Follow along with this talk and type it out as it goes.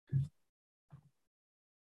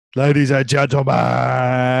Ladies and gentlemen,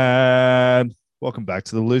 welcome back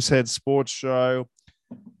to the Loosehead Sports Show,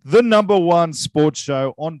 the number one sports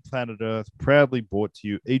show on planet Earth, proudly brought to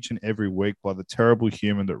you each and every week by the terrible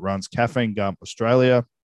human that runs Caffeine Gump Australia.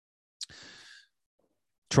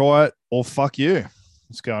 Try it or fuck you.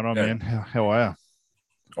 What's going on, man? How are you?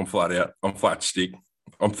 I'm flat out. I'm flat stick.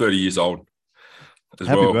 I'm 30 years old.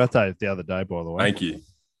 Happy birthday the other day, by the way. Thank you.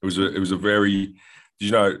 It was a very,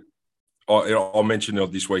 you know, I mentioned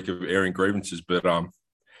this week of airing grievances, but I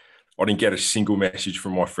didn't get a single message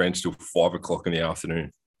from my friends till 5 o'clock in the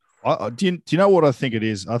afternoon. Do you know what I think it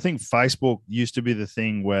is? I think Facebook used to be the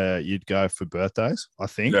thing where you'd go for birthdays, I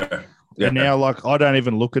think. Yeah. And now, like, I don't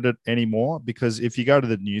even look at it anymore because if you go to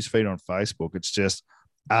the newsfeed on Facebook, it's just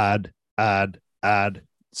ad,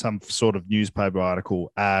 some sort of newspaper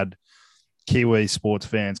article, ad, Kiwi sports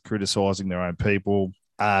fans criticizing their own people,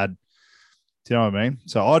 ad. Do you know what I mean?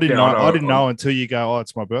 So I didn't know. I didn't know until you go, "Oh,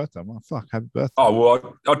 it's my birthday." I'm like, "Fuck, happy birthday!" Oh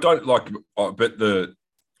well, I don't like, but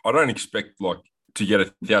I don't expect like to get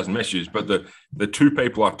 1,000 messages. But the two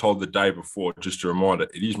people I told the day before, just a reminder,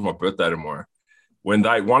 it is my birthday tomorrow. When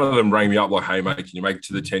one of them rang me up like, "Hey mate, can you make it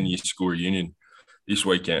to the 10-year school reunion this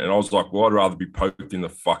weekend?" And I was like, "Well, I'd rather be poked in the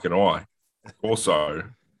fucking eye."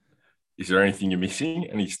 Also, is there anything you're missing?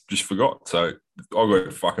 And he just forgot. So I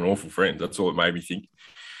got fucking awful friends. That's all it made me think.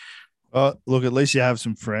 Look, at least you have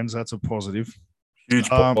some friends. That's a positive. Huge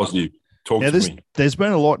positive. Talk to me. There's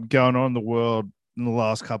been a lot going on in the world in the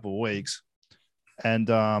last couple of weeks. And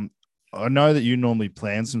I know that you normally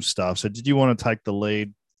plan some stuff. So did you want to take the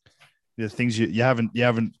lead? The things you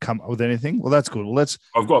haven't come up with anything? Well, that's good. Well,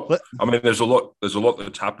 there's a lot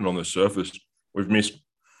that's happened on the surface. We've missed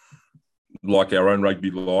like our own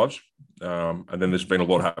rugby lives. And then there's been a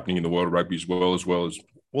lot happening in the world of rugby as well as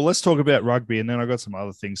Well, let's talk about rugby, and then I got some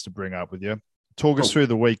other things to bring up with you. Talk us through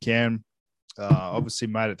the weekend. Obviously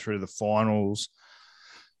made it through the finals,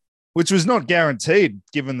 which was not guaranteed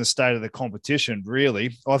given the state of the competition,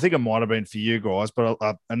 really. I think it might have been for you guys, but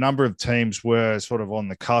a number of teams were sort of on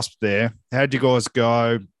the cusp there. How'd you guys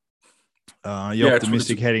go? You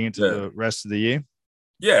optimistic heading into the rest of the year?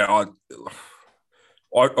 Yeah, I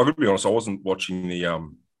got to be honest, I wasn't watching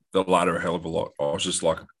the ladder a hell of a lot. I was just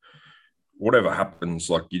like, whatever happens,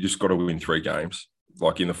 like you just got to win 3 games,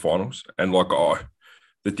 like in the finals. And like,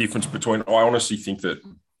 the difference between, I honestly think that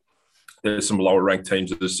there's some lower ranked teams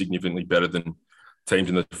that are significantly better than teams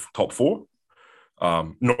in the top 4.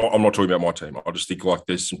 I'm not talking about my team. I just think like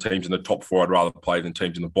there's some teams in the top 4 I'd rather play than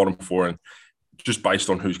teams in the bottom 4, and just based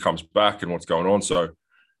on who comes back and what's going on. So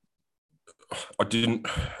I didn't.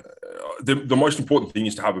 The most important thing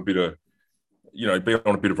is to have a bit of, be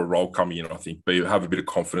on a bit of a roll coming in. I think have a bit of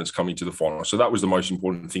confidence coming to the final. So that was the most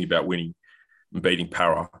important thing about winning and beating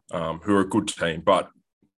Para, who are a good team. But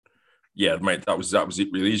yeah, mate, that was it.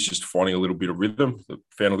 Really, is just finding a little bit of rhythm.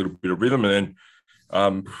 Found a little bit of rhythm, and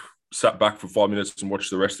then sat back for 5 minutes and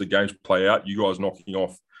watched the rest of the games play out. You guys knocking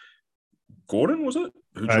off Gordon, was it?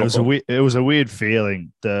 It was a weird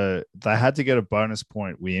feeling. They had to get a bonus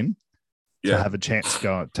point win to have a chance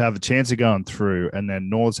of going through, and then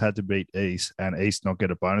Norths had to beat East, and East not get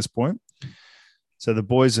a bonus point. So the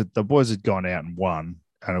boys had gone out and won,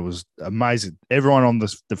 and it was amazing. Everyone on the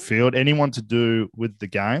field, anyone to do with the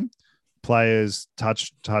game, players,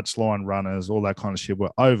 touchline runners, all that kind of shit, were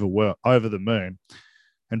over the moon.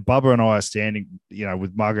 And Bubba and I are standing,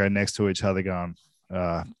 with Margot next to each other, going,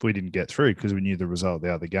 we didn't get through because we knew the result of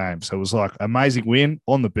the other game. So it was like amazing win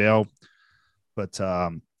on the bell, but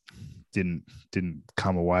didn't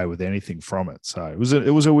come away with anything from it. So it was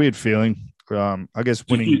a weird feeling. I guess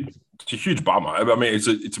winning. It's a huge bummer. I mean,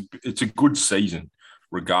 it's a good season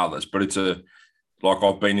regardless, but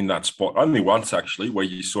I've been in that spot only once actually, where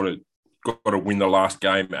you sort of got to win the last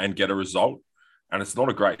game and get a result, and it's not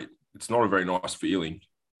a very nice feeling.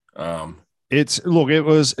 It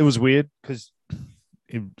was weird because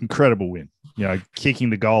incredible win. Kicking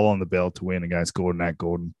the goal on the bell to win against Gordon at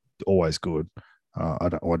Gordon, always good.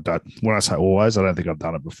 When I say always, I don't think I've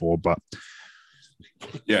done it before, but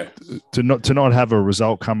yeah, to not have a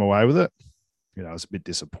result come away with it, it's a bit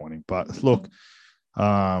disappointing. But look,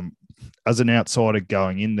 as an outsider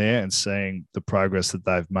going in there and seeing the progress that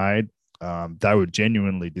they've made, they were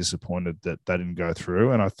genuinely disappointed that they didn't go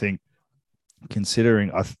through. And I think,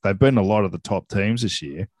 considering they've been a lot of the top teams this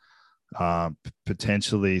year,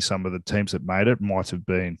 potentially some of the teams that made it might have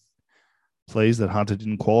been pleased that Hunter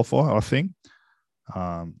didn't qualify. I think.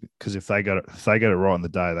 Because if they get it right on the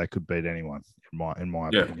day, they could beat anyone. In my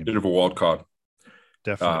opinion, a bit of a wild card,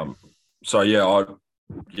 definitely. It's a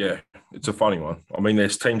funny one. I mean,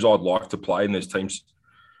 there's teams I'd like to play, and there's teams.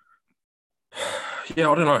 Yeah,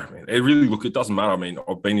 I don't know, man. It really it doesn't matter. I mean,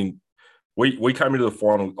 I've been in. We came into the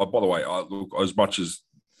final. Oh, by the way, I look as much as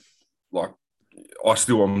like I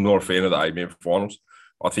still am not a fan of the 8-man finals.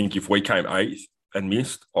 I think if we came eighth and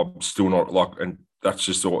missed, I'm still not like, and that's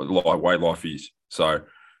just the way life is. So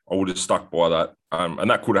I would have stuck by that, and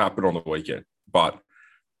that could happen on the weekend. But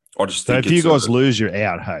I just so think if you guys lose, you're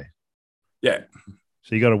out. Hey, yeah.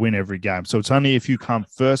 So you got to win every game. So it's only if you come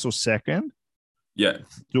first or second. Yeah.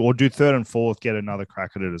 Or do third and fourth get another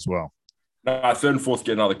crack at it as well? No, third and fourth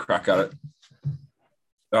get another crack at it.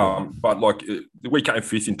 But like we came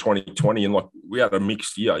fifth in 2020 and like we had a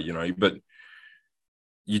mixed year, you know, but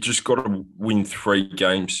you just got to win 4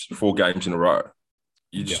 games in a row.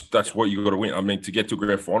 That's what you got to win. I mean, to get to a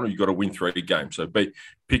grand final, you got to win 3 games. So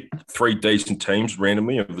pick 3 decent teams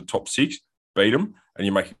randomly of the top 6, beat them, and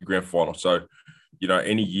you make a grand final. So, you know,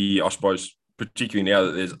 any year, I suppose, particularly now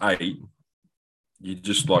that there's 8, you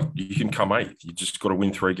just like you can come 8th. You just got to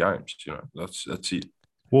win 3 games. You know, that's it.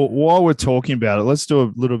 Well, while we're talking about it, let's do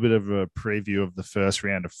a little bit of a preview of the first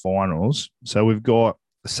round of finals. So we've got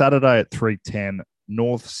Saturday at 3:10,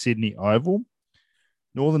 North Sydney Oval.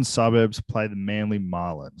 Northern Suburbs play the Manly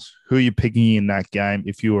Marlins. Who are you picking in that game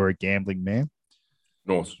if you were a gambling man?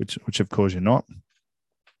 North. Which of course you're not.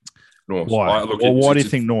 North. Why? Why do you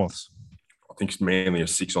think North? I think it's Manly are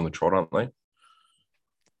 6 on the trot, aren't they?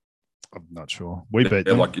 I'm not sure. We beat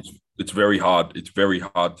them. Like it's very hard. It's very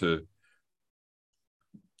hard to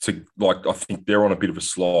like. I think they're on a bit of a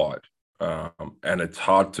slide, and it's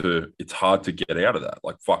hard to get out of that.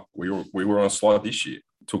 Like fuck, we were on a slide this year.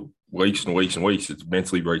 It took weeks and weeks and weeks. It's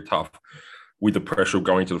mentally very tough with the pressure of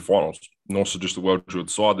going to the finals. North's just a well-drilled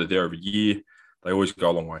side. They're there every year. They always go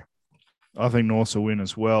a long way. I think North's will win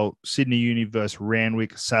as well. Sydney Uni versus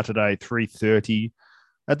Randwick, Saturday, 3:30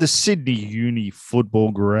 at the Sydney Uni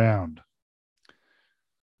football ground.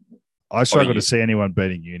 I struggle to see anyone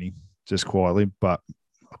beating Uni, just quietly, but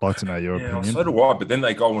I'd like to know your opinion. So do I, but then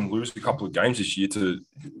they go and lose a couple of games this year to,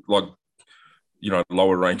 like, you know,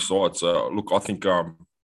 lower ranked sides. So, look, I think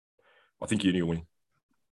Uni will win.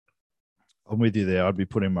 I'm with you there. I'd be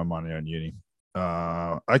putting my money on Uni.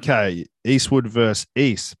 Okay, Eastwood versus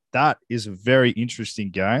East. That is a very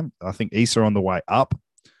interesting game. I think East are on the way up.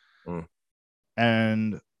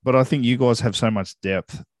 But I think you guys have so much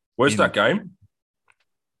depth. Where's that game?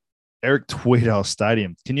 Eric Tweedale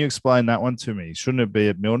Stadium. Can you explain that one to me? Shouldn't it be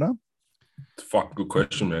at Milner? Fuck, good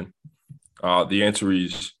question, man. The answer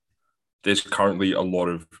is there's currently a lot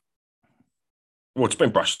of it's been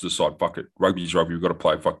brushed to the side. Fuck it. Rugby's rugby. We've got to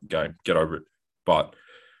play a fucking game. Get over it. But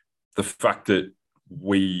the fact that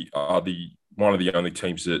we are one of the only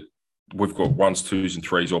teams that we've got 1s, 2s, and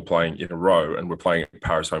 3s all playing in a row, and we're playing at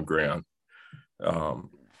Paris home ground.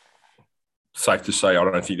 Safe to say, I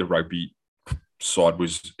don't think the rugby side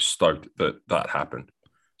was stoked that happened.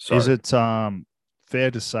 So, is it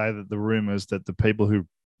fair to say that the rumours that the people who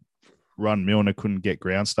run Milner couldn't get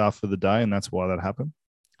ground staff for the day, and that's why that happened?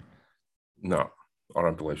 No, I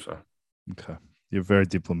don't believe so. Okay, you're very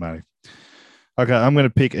diplomatic. Okay, I'm going to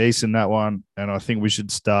pick East in that one, and I think we should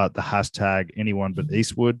start the hashtag anyone but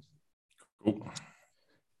Eastwood. Cool.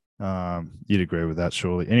 You'd agree with that,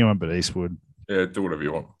 surely. Anyone but Eastwood. Yeah, do whatever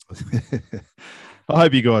you want. I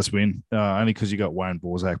hope you guys win, only because you got Wayne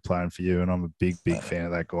Borzak playing for you, and I'm a big fan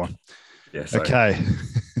of that guy. Yes. Okay.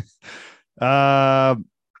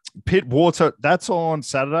 Pitt Water, that's on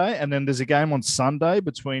Saturday, and then there's a game on Sunday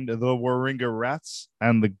between the Warringah Rats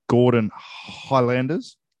and the Gordon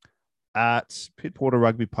Highlanders at Pittwater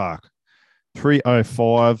Rugby Park,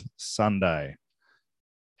 3:05 Sunday.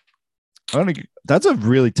 That's a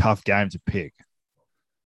really tough game to pick.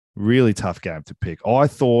 Really tough game to pick. I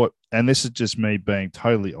thought, and this is just me being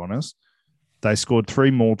totally honest, they scored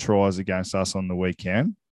 3 more tries against us on the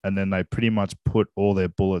weekend, and then they pretty much put all their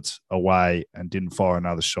bullets away and didn't fire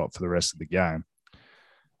another shot for the rest of the game.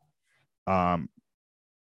 I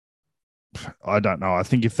don't know. I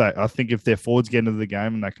think if their forwards get into the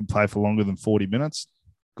game and they can play for longer than 40 minutes,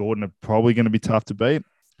 Gordon are probably going to be tough to beat.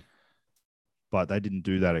 But they didn't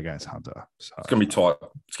do that against Hunter. So. It's going to be tight.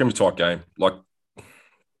 It's going to be a tight game. Like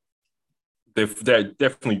they're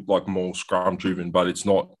definitely like more scrum driven, but it's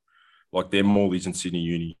not like their Morleys in Sydney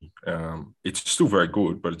Uni. It's still very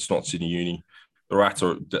good, but it's not Sydney Uni. The Rats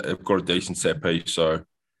have got a decent set piece. So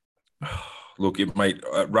look,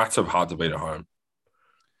 Rats are hard to beat at home.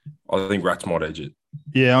 I think Rats might edge it.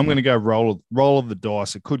 Yeah, I'm going to go roll of the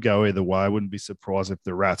dice. It could go either way. I wouldn't be surprised if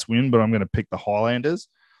the Rats win, but I'm going to pick the Highlanders.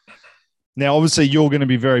 Now, obviously, you're going to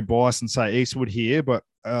be very biased and say Eastwood here, but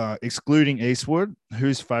excluding Eastwood,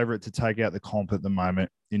 who's favourite to take out the comp at the moment,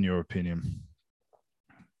 in your opinion?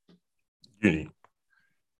 Uni.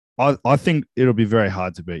 I think it'll be very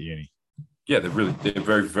hard to beat Uni. Yeah, they're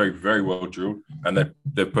very, very, very well drilled, and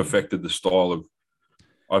they've perfected the style of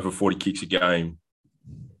over 40 kicks a game.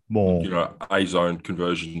 More, A zone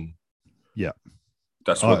conversion. Yeah,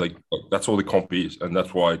 that's all the comp is, and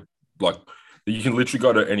that's why you can literally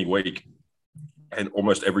go to any week, and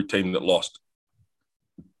almost every team that lost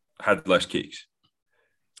had less kicks.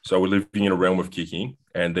 So we're living in a realm of kicking,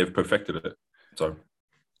 and they've perfected it. So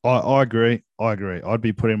I agree. I'd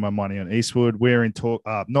be putting my money on Eastwood. We're in talk,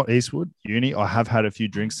 not Eastwood, Uni. I have had a few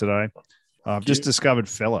drinks today. I've just discovered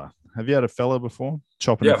Fella. Have you had a Fella before?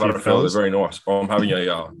 I've had a Fella. They're very nice. I'm having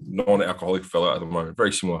a non-alcoholic Fella at the moment.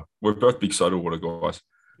 Very similar. We're both big soda water guys.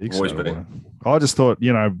 Always been. I just thought,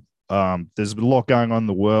 there's a lot going on in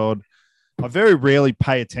the world. I very rarely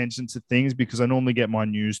pay attention to things because I normally get my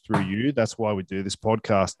news through you. That's why we do this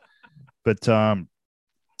podcast. But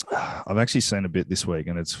I've actually seen a bit this week,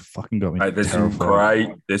 and it's fucking got me. Hey,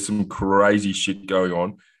 there's some crazy shit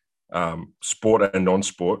going on, sport and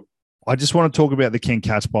non-sport. I just want to talk about the Ken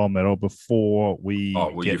Catchpole medal before we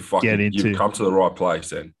get into. You've come to the right place,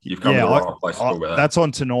 then. You've come to the right place to talk about that. That's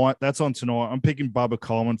on tonight. I'm picking Bubba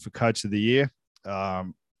Coleman for Coach of the Year.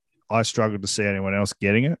 I struggled to see anyone else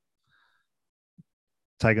getting it.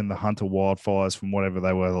 Taking the Hunter Wildfires from whatever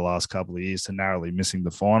they were the last couple of years to narrowly missing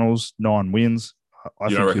the finals, 9 wins.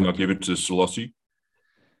 You don't reckon I'll give it to Solossi?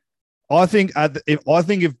 I think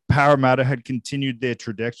if Parramatta had continued their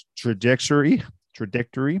trajectory,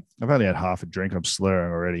 I've only had half a drink. I'm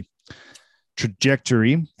slurring already.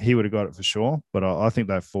 Trajectory, he would have got it for sure. But I think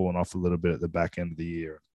they've fallen off a little bit at the back end of the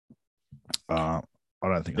year. I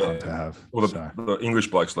don't think Hunter have. Well, the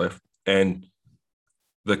English blokes left, and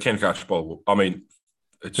the Ken Catchpole. I mean,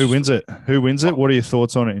 who wins it? What are your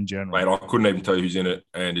thoughts on it in general? Mate, I couldn't even tell you who's in it,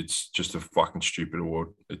 and it's just a fucking stupid award.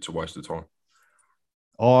 It's a waste of time.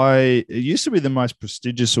 It used to be the most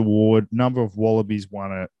prestigious award. Number of Wallabies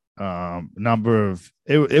won it.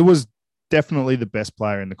 It was definitely the best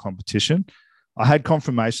player in the competition. I had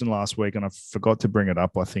confirmation last week, and I forgot to bring it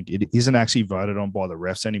up. I think it isn't actually voted on by the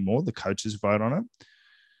refs anymore. The coaches vote on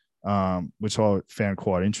it, which I found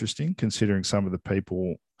quite interesting considering some of the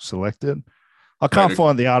people selected. I can't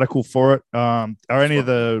find the article for it. Are any of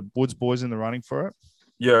the Woods boys in the running for it?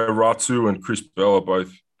 Yeah, Ratu and Chris Bell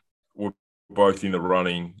were both in the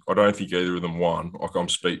running. I don't think either of them won.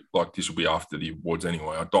 This will be after the awards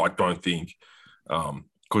anyway. I don't think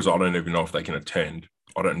because I don't even know if they can attend.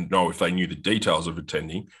 I don't know if they knew the details of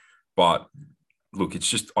attending. But look, it's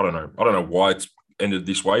just I don't know. I don't know why it's ended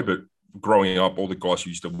this way. But growing up, all the guys who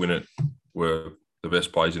used to win it were the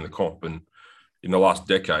best players in the comp, and in the last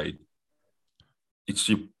decade. It's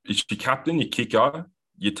your captain, your kicker,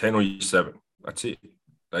 your 10 or your 7. That's it.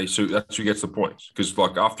 That's who gets the points. Because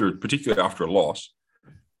particularly after a loss,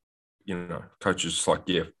 coaches fuck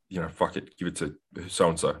it, give it to so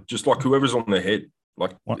and so. Just like whoever's on their head.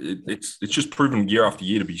 It's just proven year after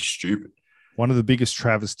year to be stupid. One of the biggest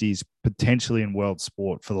travesties potentially in world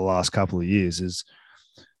sport for the last couple of years is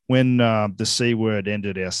when the C word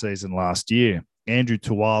ended our season last year. Andrew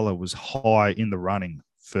Tuala was high in the running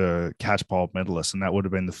for Catchpole medalist, and that would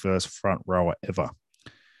have been the first front rower ever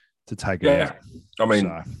to take it out. I mean,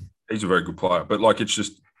 he's a very good player, but it's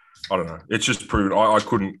just, I don't know. It's just proven I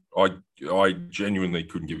genuinely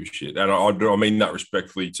couldn't give a shit. And I mean that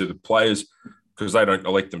respectfully to the players because they don't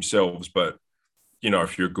elect themselves, but,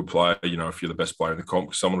 if you're a good player, if you're the best player in the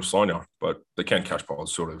comp, someone will sign you. But the Ken Catchpole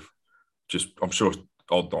is sort of just, I'm sure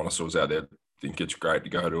old dinosaurs out there think it's great to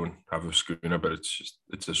go to and have a schooner, but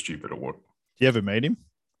it's a stupid award. You ever meet him?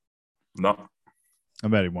 No. I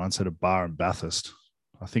met him once at a bar in Bathurst.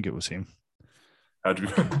 I think it was him. How'd you?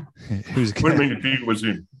 What do you mean it was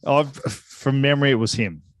him? From memory, it was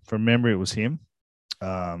him.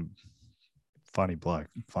 Funny bloke.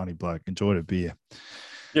 Enjoyed a beer.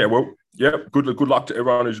 Yeah, well, yeah, good luck to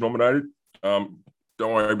everyone who's nominated. Don't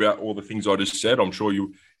worry about all the things I just said. I'm sure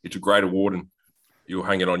it's a great award and you'll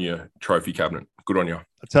hang it on your trophy cabinet. Good on you.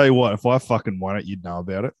 I tell you what, if I fucking won it, you'd know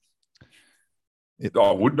about it.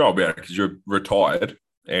 I would know about it because you're retired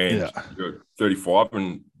and you're 35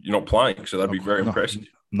 and you're not playing. So that'd be very impressive.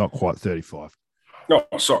 Not quite 35. No,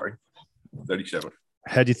 sorry. 37.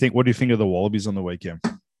 What do you think of the Wallabies on the weekend?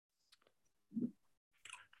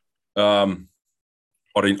 I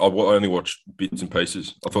only watched bits and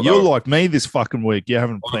pieces. I thought you're like me this fucking week. You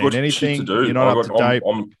haven't played anything. You're not up to date.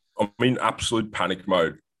 I'm in absolute panic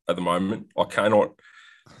mode at the moment.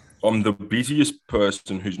 I'm the busiest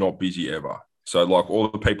person who's not busy ever. So, all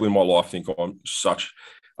the people in my life think I'm such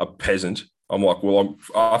a peasant. I'm like, well,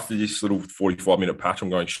 after this little 45-minute patch, I'm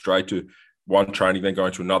going straight to one training, then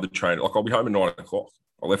going to another training. I'll be home at 9 o'clock.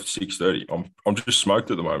 I left at 6:30. I'm just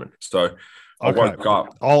smoked at the moment. So I Okay, woke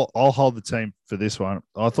up. I'll hold the team for this one.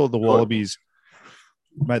 I thought the Wallabies,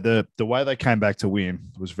 mate, the way they came back to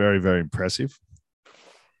win was very, very impressive.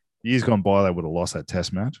 Years gone by, they would have lost that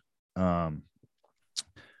Test match.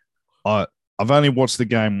 I've only watched the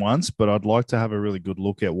game once, but I'd like to have a really good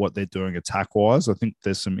look at what they're doing attack-wise. I think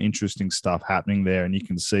there's some interesting stuff happening there, and you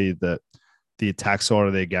can see that the attack side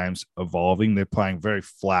of their game's evolving. They're playing very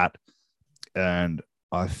flat, and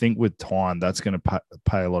I think with time, that's going to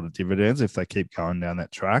pay a lot of dividends if they keep going down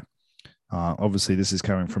that track. Obviously, this is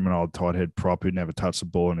coming from an old tight head prop who never touched the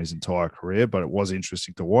ball in his entire career, but it was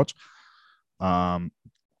interesting to watch.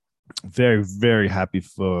 Very, very happy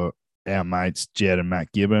for our mates Jed and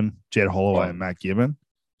Matt Gibbon, Jed Holloway and Matt Gibbon.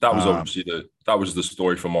 That was obviously the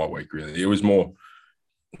story for my week. Really, it was more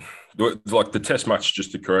like the Test match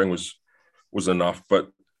just occurring was enough, but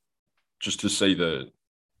just to see they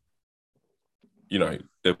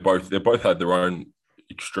both had their own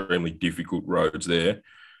extremely difficult roads there.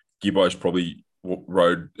 Gibbo's probably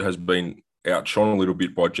road has been outshone a little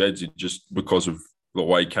bit by Jed's just because of the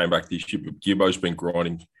way he came back this year. But Gibbo's been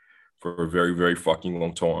grinding for a very, very fucking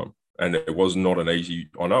long time. And it was not an easy,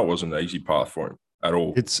 I know it wasn't an easy path for him at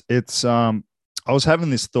all. I was having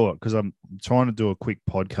this thought because I'm trying to do a quick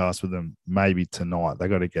podcast with them maybe tonight. They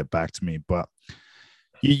got to get back to me. But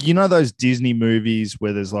you know those Disney movies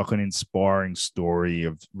where there's like an inspiring story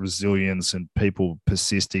of resilience and people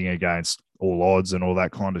persisting against all odds and all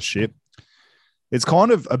that kind of shit? It's kind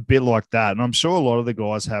of a bit like that. And I'm sure a lot of the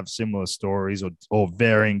guys have similar stories or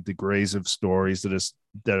varying degrees of stories that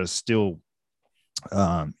are still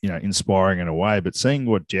inspiring in a way. But seeing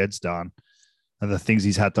what Jed's done and the things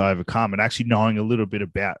he's had to overcome and actually knowing a little bit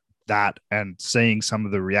about that and seeing some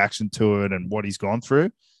of the reaction to it and what he's gone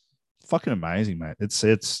through, fucking amazing, mate.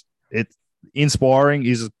 It's inspiring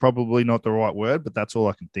is probably not the right word, but that's all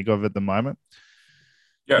I can think of at the moment.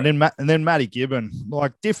 Yeah. And then Matty Gibbon,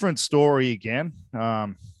 like different story again.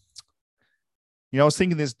 I was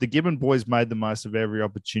thinking the Gibbon boys made the most of every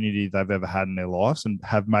opportunity they've ever had in their lives and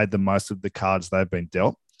have made the most of the cards they've been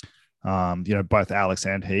dealt. Both Alex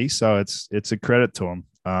and he. So it's a credit to them.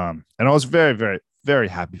 And I was very, very, very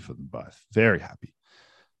happy for them both. Very happy.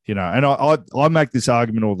 And I make this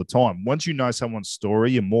argument all the time. Once you know someone's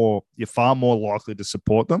story, you're far more likely to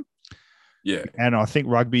support them. Yeah. And I think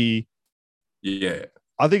rugby. Yeah.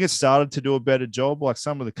 I think it started to do a better job. Like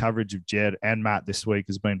some of the coverage of Jed and Matt this week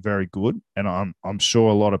has been very good, and I'm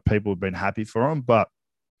sure a lot of people have been happy for them. But,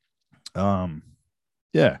 I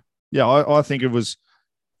think it was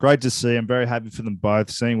great to see. I'm very happy for them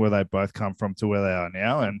both, seeing where they both come from to where they are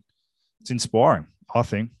now, and it's inspiring, I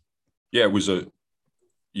think. Yeah, it was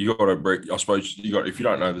you got to. I suppose if you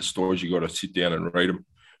don't know the stories, you got to sit down and read them.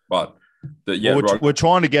 But we're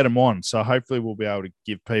trying to get them on, so hopefully we'll be able to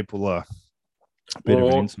give people a bit of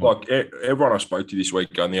an insight. Like everyone I spoke to this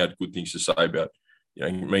week only had good things to say about, me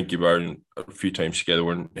and Gibbo and a few teams together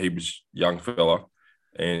when he was a young fella.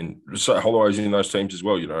 And so Holloway's in those teams as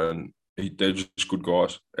well, and they're just good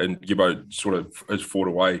guys. And Gibbo sort of has fought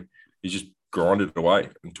away. He's just grinded away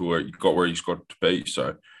until he got where he's got to be.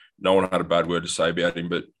 So no one had a bad word to say about him.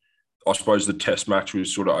 But I suppose the Test match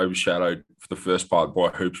was sort of overshadowed for the first part by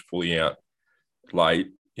Hoops pulling out late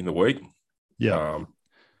in the week. Yeah.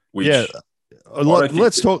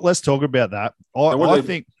 Let's talk about that. I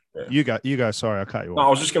think you go. Sorry, I cut you off. No, I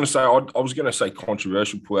was just going to say I was going to say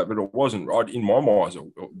controversial pullout, but it wasn't. In my mind, it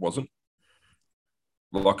wasn't.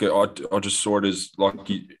 Like I just saw it as like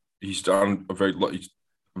he's done a very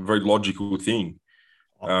logical thing.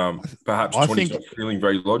 Perhaps 20's not feeling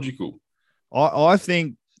very logical. I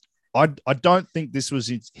think I don't think this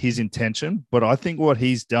was his intention, but I think what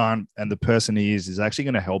he's done and the person he is actually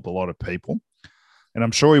going to help a lot of people. And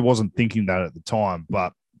I'm sure he wasn't thinking that at the time,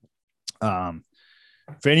 but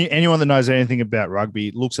for anyone that knows anything about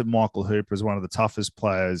rugby, looks at Michael Hooper as one of the toughest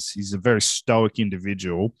players. He's a very stoic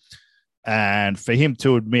individual. And for him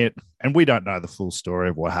to admit, and we don't know the full story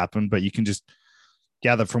of what happened, but you can just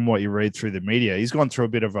gather from what you read through the media, he's gone through a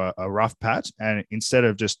bit of a rough patch. And instead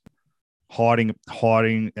of just hiding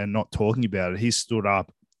and not talking about it, he stood up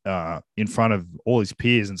in front of all his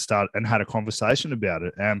peers and had a conversation about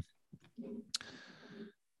it. And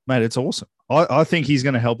mate, it's awesome. I think he's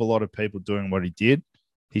going to help a lot of people doing what he did.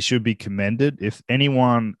 He should be commended. If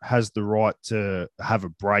anyone has the right to have a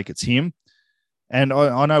break, it's him. And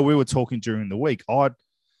I know we were talking during the week.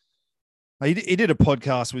 He did a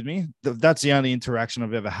podcast with me. That's the only interaction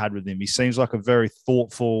I've ever had with him. He seems like a very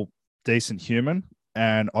thoughtful, decent human,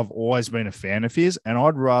 and I've always been a fan of his. And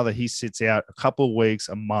I'd rather he sits out a couple of weeks,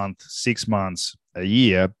 a month, 6 months, a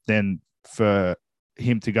year than for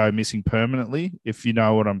him to go missing permanently, if you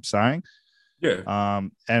know what I'm saying. Yeah.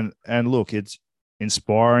 And look, it's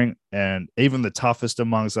inspiring, and even the toughest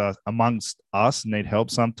amongst us need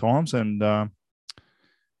help sometimes. And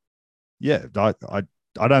yeah,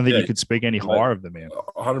 I don't think you could speak any higher of the man.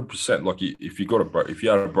 100%. Like if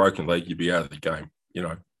you had a broken leg, you'd be out of the game, you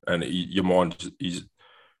know. And your mind is,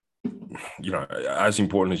 you know, as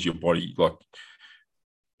important as your body, like,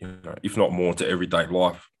 you know, if not more, to everyday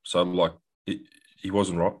life. So like, he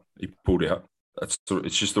wasn't right. He pulled out.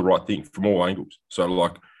 It's just the right thing from all angles. So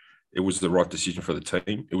like, it was the right decision for the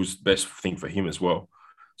team. It was the best thing for him as well.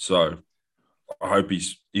 So I hope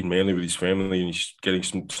he's in Manly with his family and he's getting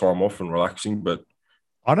some time off and relaxing. But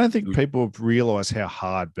I don't think people have realised how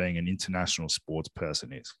hard being an international sports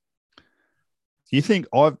person is. Do you think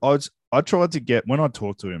I tried to get, when I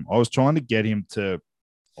talked to him, I was trying to get him to,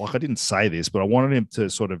 like, I didn't say this, but I wanted him to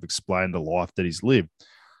sort of explain the life that he's lived.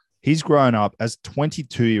 He's grown up as a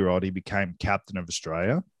 22-year-old. He became captain of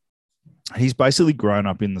Australia. He's basically grown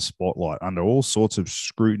up in the spotlight under all sorts of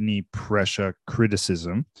scrutiny, pressure,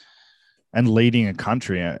 criticism, and leading a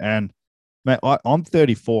country. And man, I'm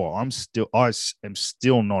 34. I am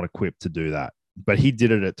still not equipped to do that. But he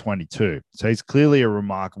did it at 22. So he's clearly a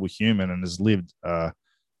remarkable human and has lived a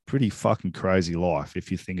pretty fucking crazy life, if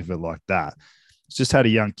you think of it like that. He's just had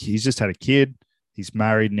a kid. He's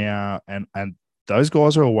married now, and those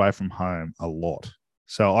guys are away from home a lot.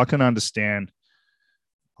 So I can understand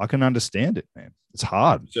it, man. It's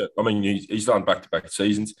hard. I mean, he's done back-to-back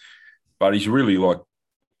seasons, but he's really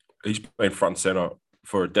he's been front and center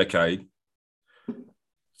for a decade.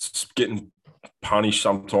 It's getting punished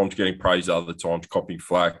sometimes, getting praised other times, copying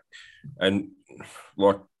flack. And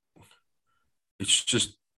like, it's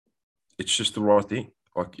just the right thing.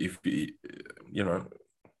 Like, if you know,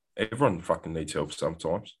 everyone fucking needs help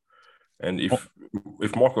sometimes. And if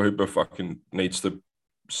Michael Hooper fucking needs to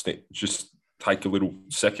just take a little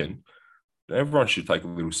second, everyone should take a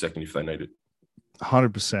little second if they need it.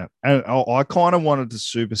 100%. And I kind of wanted to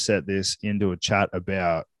superset this into a chat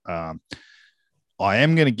about I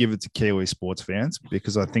am going to give it to Kiwi sports fans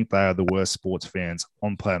because I think they are the worst sports fans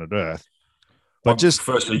on planet Earth. But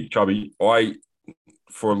firstly, Chubby,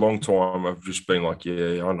 for a long time I've just been like,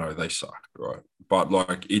 yeah, I know they suck, right? But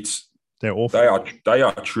like, they're awful. They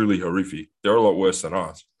are truly horrific. They're a lot worse than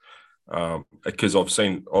us. Because I've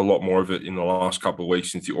seen a lot more of it in the last couple of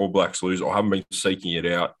weeks since the All Blacks lose. I haven't been seeking it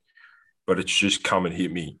out, but it's just come and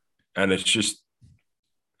hit me. And it's just,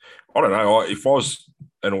 I don't know. If I was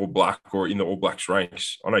an All Black or in the All Blacks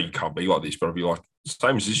ranks, I know you can't be like this, but I'd be like,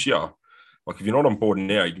 same as this year. Like, if you're not on board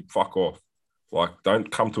now, you can fuck off. Like,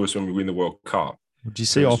 don't come to us when we win the World Cup. Did you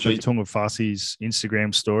see Offa Tu'ungafasi's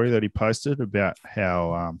Instagram story that he posted about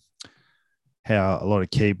how a lot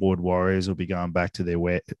of keyboard warriors will be going back to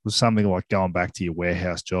it was something like going back to your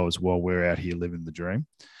warehouse jobs while we're out here living the dream.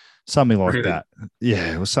 Something like that.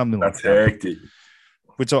 Yeah, it was something like that. That's hectic.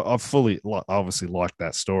 Which I fully, obviously, like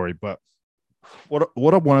that story. But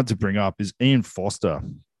what I wanted to bring up is Ian Foster.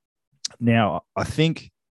 Now, I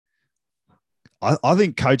think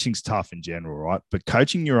coaching's tough in general, right? But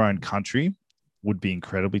coaching your own country would be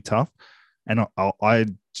incredibly tough. And I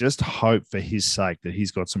just hope for his sake that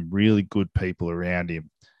he's got some really good people around him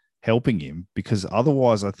helping him, because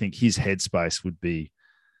otherwise I think his headspace would be,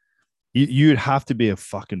 you'd have to be a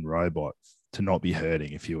fucking robot to not be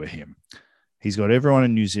hurting if you were him. He's got everyone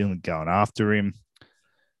in New Zealand going after him.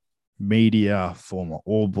 Media, former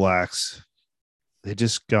All Blacks, they're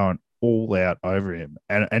just going all out over him.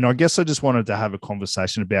 And I guess I just wanted to have a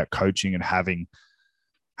conversation about coaching and having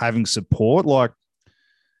support. Like,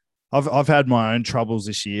 I've had my own troubles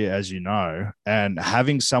this year, as you know, and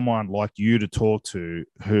having someone like you to talk to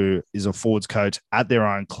who is a forwards coach at their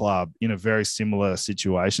own club in a very similar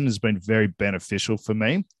situation has been very beneficial for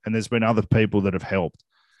me. And there's been other people that have helped.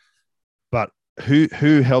 But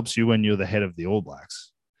who helps you when you're the head of the All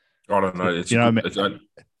Blacks? I don't know.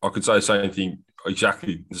 I could say the same thing,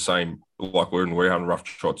 exactly the same, like we're having a rough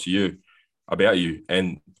shot to you about you.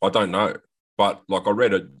 And I don't know. But like, I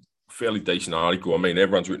read a fairly decent article. I mean,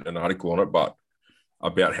 everyone's written an article on it, but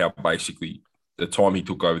about how basically the time he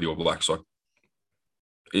took over the All Blacks, like,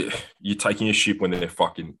 you're taking a ship when they're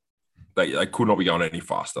fucking, they could not be going any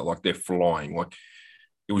faster. Like, they're flying. Like,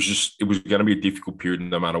 it was going to be a difficult period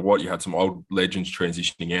no matter what. You had some old legends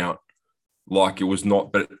transitioning out. Like, it was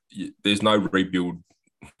not, but there's no rebuild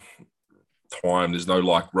time. There's no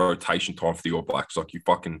like rotation time for the All Blacks. Like, you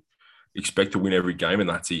fucking expect to win every game and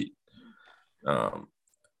that's it.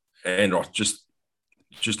 And I just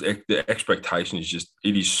the expectation is just,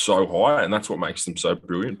 it is so high, and that's what makes them so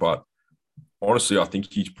brilliant. But honestly, I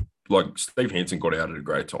think he's like, Steve Hansen got out at a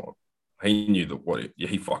great time. He knew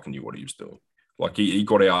he fucking knew what he was doing. Like he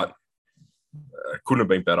got out, couldn't have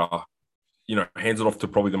been better. Hands it off to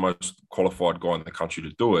probably the most qualified guy in the country to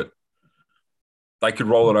do it. They could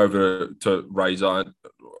roll it over to Razor,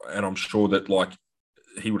 and I'm sure that like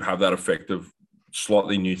he would have that effect of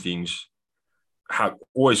slightly new things. It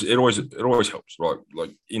always helps, right?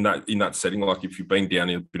 Like in that setting, like if you've been down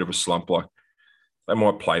in a bit of a slump, like they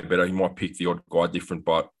might play better. You might pick the odd guy different,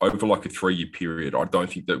 but over like a 3-year period, I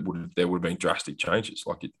don't think there would have been drastic changes.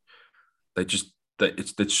 Like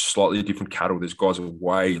it's slightly different cattle. There's guys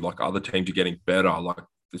away, like other teams are getting better. Like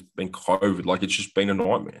there's been COVID, like it's just been a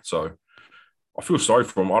nightmare. So I feel sorry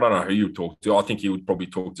for him. I don't know who you would talk to. I think he would probably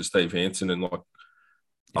talk to Steve Hansen and like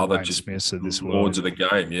other Wayne just Smiths of this lords world. of the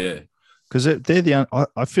game. Yeah, because they're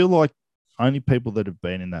I feel like only people that have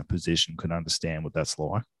been in that position can understand what that's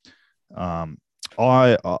like.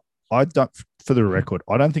 I don't, for the record,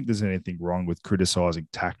 I don't think there's anything wrong with criticizing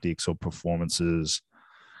tactics or performances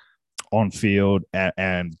on field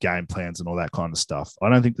and game plans and all that kind of stuff. I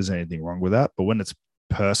don't think there's anything wrong with that. But when it's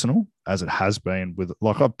personal, as it has been with,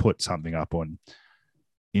 like, I put something up on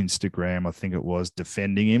Instagram, I think it was,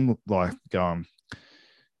 defending him, like,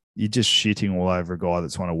 you're just shitting all over a guy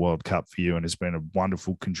that's won a World Cup for you and has been a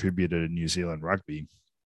wonderful contributor to New Zealand rugby.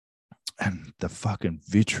 And the fucking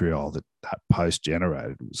vitriol that post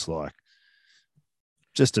generated was like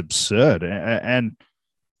just absurd. And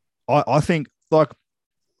I think, like,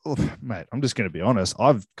 mate, I'm just going to be honest.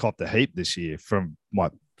 I've copped a heap this year from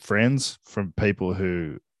my friends, from people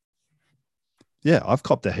who, I've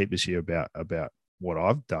copped a heap this year about what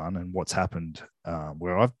I've done and what's happened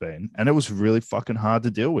where I've been. And it was really fucking hard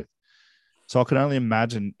to deal with. So I can only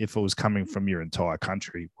imagine if it was coming from your entire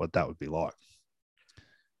country, what that would be like.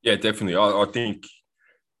 Yeah, definitely. I think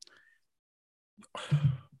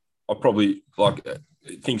I probably, like,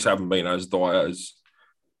 things haven't been as dire as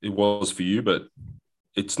it was for you, but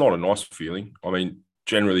it's not a nice feeling. I mean,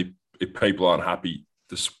 generally, if people aren't happy,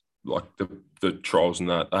 like the trolls and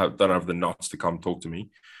that, don't have the nuts to come talk to me.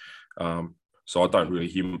 So I don't really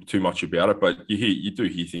hear too much about it, but you do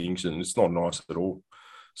hear things, and it's not nice at all.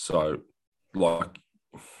 So, like,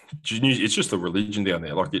 it's just a religion down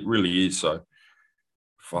there. Like, it really is. So,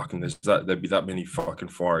 fucking, there'd be that many fucking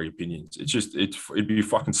fiery opinions. It'd be a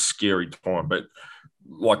fucking scary time. But,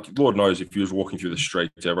 like, Lord knows, if you was walking through the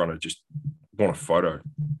streets, everyone would just want a photo.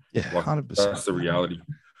 Yeah, like, 100%. That's the reality.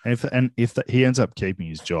 And if he ends up keeping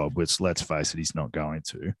his job, which, let's face it, he's not going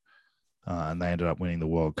to, and they ended up winning the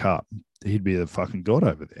World Cup, he'd be the fucking god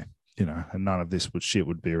over there, and none of this shit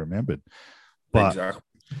would be remembered. But exactly.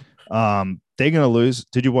 They're going to lose.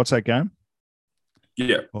 Did you watch that game?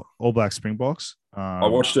 Yeah. All Black Springboks. I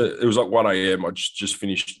watched it. It was like 1 a.m. I just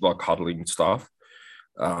finished like huddling and stuff.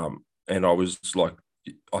 And I was like,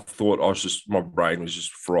 my brain was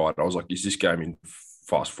just fried. I was like, is this game in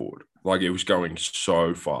fast forward? Like, it was going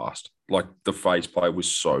so fast. Like, the phase play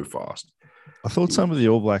was so fast. I thought some of the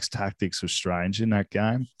All Blacks tactics were strange in that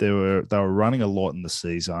game. They were running a lot in the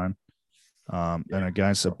C zone, and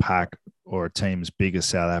against a pack or a team as big as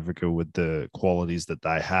South Africa with the qualities that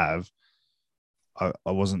they have, I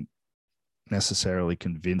wasn't necessarily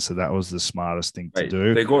convinced that was the smartest thing to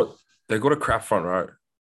do. They got a crap front row.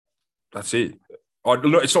 That's it.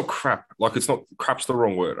 It's not crap. Like, it's not, crap's the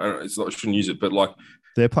wrong word. I shouldn't use it, but like,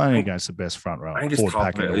 they're playing against the best front row forward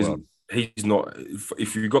pack in the world. He's not.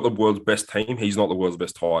 If you've got the world's best team, he's not the world's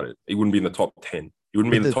best tight end. He wouldn't be in the top 10. He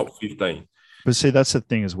wouldn't be in the top 15. But see, that's the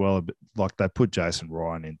thing as well. Like, they put Jason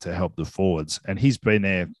Ryan in to help the forwards, and he's been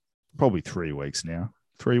there probably 3 weeks now.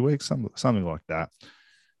 3 weeks, something like that.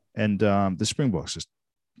 And the Springboks just,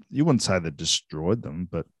 you wouldn't say they destroyed them,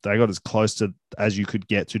 but they got as close to as you could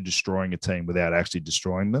get to destroying a team without actually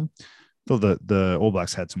destroying them. So the All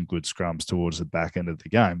Blacks had some good scrums towards the back end of the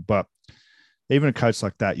game. But even a coach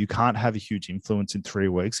like that, you can't have a huge influence in 3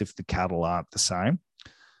 weeks if the cattle aren't the same.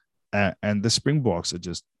 And the Springboks are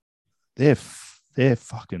just, they're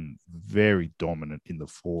fucking very dominant in the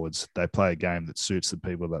forwards. They play a game that suits the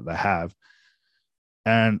people that they have.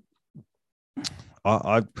 And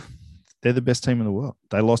they're the best team in the world.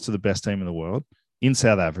 They lost to the best team in the world in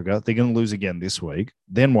South Africa. They're going to lose again this week.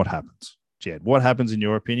 Then what happens, Jed? What happens in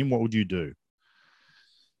your opinion? What would you do?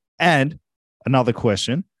 And another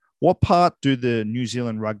question, what part do the New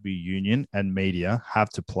Zealand Rugby Union and media have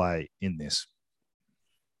to play in this?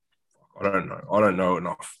 I don't know. I don't know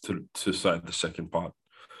enough to say the second part.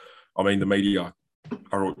 I mean, the media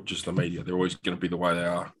are just the media. They're always going to be the way they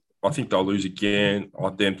are. I think they'll lose again.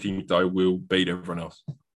 I then think they will beat everyone else.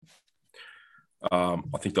 I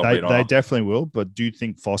think they'll beat us. They definitely will, but do you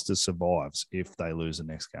think Foster survives if they lose the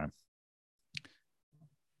next game?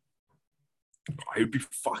 It'd be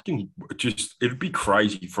fucking it'd be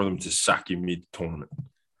crazy for them to sack him mid-tournament.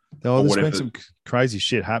 Oh, there's been some crazy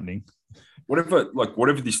shit happening.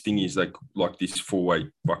 Whatever this thing is, like this 4-way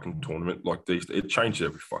fucking tournament, like these, it changes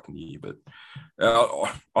every fucking year. But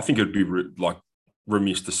I think it'd be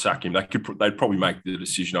remiss to sack him. They'd probably make the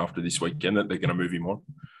decision after this weekend that they're going to move him on,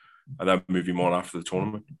 and they'll move him on after the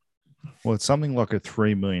tournament. Well, it's something like a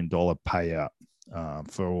 $3 million payout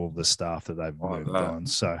for all the staff that they've moved on.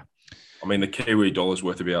 So, I mean, the Kiwi dollar's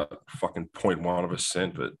worth about fucking 0.1 of a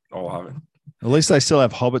cent, but I'll have it. At least they still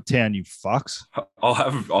have Hobbit Town, you fucks. I'll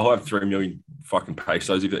have 3 million fucking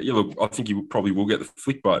pesos. Look, I think you probably will get the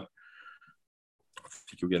flick, but I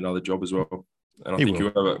think you'll get another job as well. And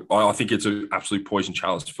I think it's an absolute poison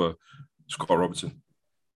chalice for Scott Robertson.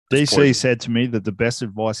 DC said to me that the best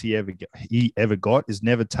advice he ever got is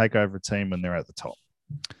never take over a team when they're at the top.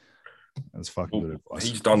 That's fucking good advice.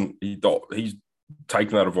 He's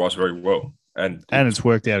taken that advice very well, and it's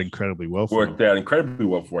worked out incredibly well. For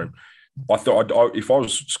him. I thought if I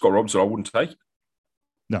was Scott Robertson, I wouldn't take it.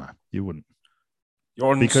 No, you wouldn't. You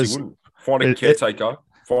wouldn't. Find a caretaker.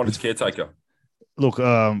 Find his caretaker. Look,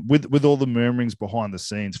 with all the murmurings behind the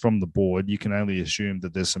scenes from the board, you can only assume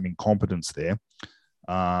that there's some incompetence there.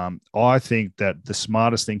 I think that the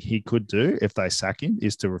smartest thing he could do if they sack him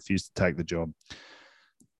is to refuse to take the job.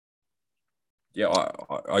 Yeah,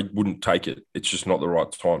 I wouldn't take it. It's just not the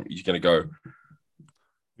right time. He's going to go.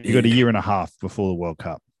 You got a year and a half before the World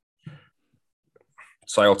Cup.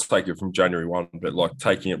 Say I'll take it from January 1, but like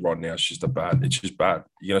taking it right now is just bad. It's just bad.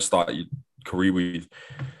 You're going to start your career with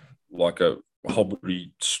like a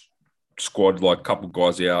hobby squad, like a couple of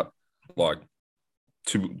guys out, like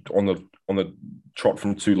two on the trot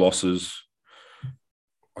from 2 losses.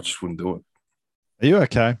 I just wouldn't do it. Are you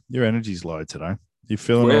okay? Your energy's low today. You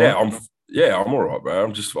feeling all right? I'm all right,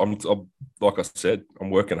 bro. I'm like I said, I'm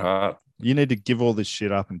working hard. You need to give all this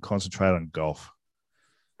shit up and concentrate on golf.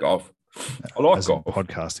 I like golf.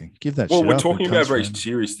 Podcasting. Give that. Well, we're talking about very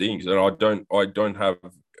serious things, and I don't have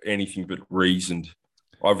anything but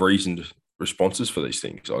I've reasoned responses for these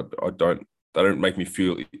things. They don't make me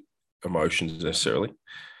feel emotions necessarily.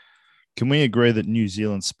 Can we agree that New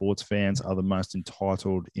Zealand sports fans are the most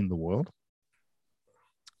entitled in the world?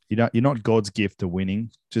 You're not God's gift to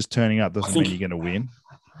winning. Just turning up doesn't mean you're going to win.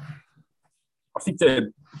 I think they're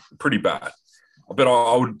pretty bad, but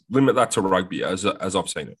I would limit that to rugby as I've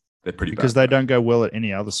seen it. They're pretty bad. Because they don't go well at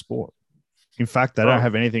any other sport. In fact, they don't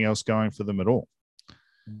have anything else going for them at all.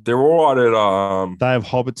 They're all right at... They have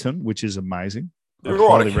Hobbiton, which is amazing. I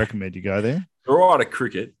highly recommend you go there. They're all right at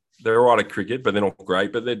cricket. But they're not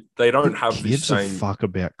great. But they don't have the same... Gives a fuck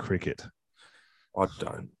about cricket. I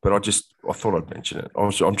don't. But I thought I'd mention it.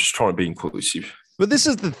 I'm just trying to be inclusive. But this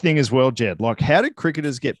is the thing as well, Jed. Like, how did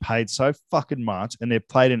cricketers get paid so fucking much and they're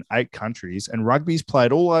played in 8 countries and rugby's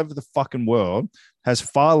played all over the fucking world, has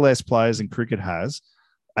far less players than cricket has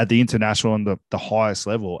at the international and the highest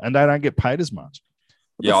level, and they don't get paid as much?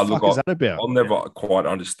 What the fuck is that about? I'll never quite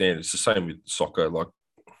understand. It's the same with soccer. Like,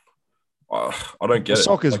 I don't get it.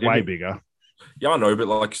 Soccer's way bigger. Yeah, I know, but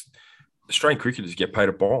like Australian cricketers get paid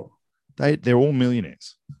a bomb. They're all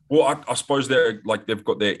millionaires. Well, I suppose they've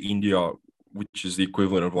got their India, which is the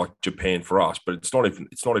equivalent of like Japan for us, but it's not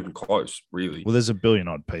even close, really. Well, there's a billion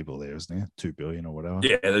odd people there, isn't there? 2 billion or whatever.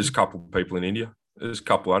 Yeah, there's a couple of people in India. There's a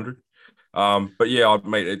couple hundred. But yeah, I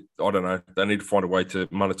don't know. They need to find a way to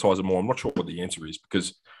monetize it more. I'm not sure what the answer is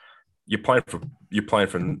because you're playing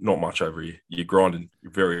for not much over here. You're grinding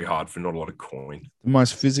very hard for not a lot of coin. The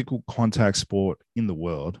most physical contact sport in the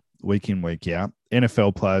world, week in, week out.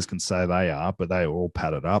 NFL players can say they are, but they are all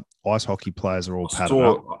padded up. Ice hockey players are all padded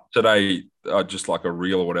up. Today, just like a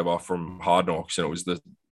reel or whatever from Hard Knocks, and it was the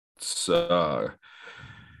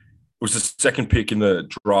second pick in the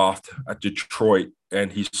draft at Detroit,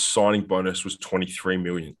 and his signing bonus was $23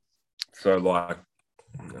 million. So, like,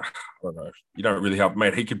 I don't know. You don't really have,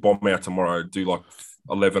 man, he could bomb out tomorrow, do like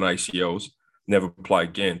 11 ACLs, never play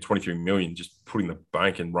again. $23 million, just put in the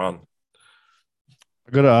bank and run.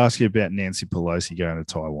 I got to ask you about Nancy Pelosi going to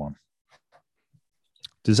Taiwan.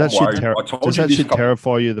 Does that shit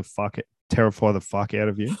terrify the fuck out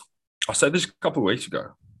of you? I said this a couple of weeks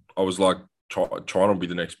ago. I was like, China will be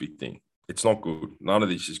the next big thing. It's not good. None of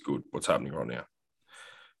this is good. What's happening right now?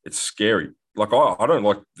 It's scary. Like I don't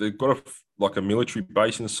like. They've got a military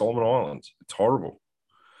base in the Solomon Islands. It's horrible.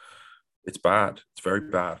 It's bad. It's very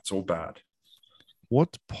bad. It's all bad.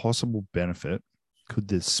 What possible benefit could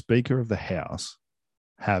the Speaker of the House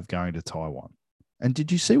have going to Taiwan? And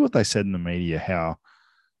did you see what they said in the media? How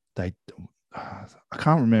I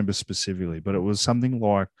can't remember specifically, but it was something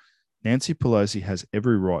like Nancy Pelosi has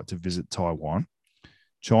every right to visit Taiwan.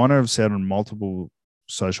 China have said on multiple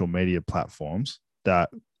social media platforms that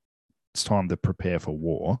it's time to prepare for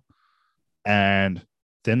war. And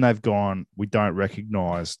then they've gone, we don't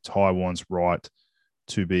recognize Taiwan's right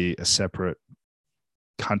to be a separate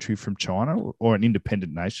country from China or an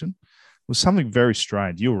independent nation. It was something very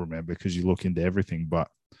strange. You'll remember because you look into everything, but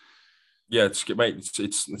yeah, it's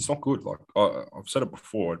not good. Like I've said it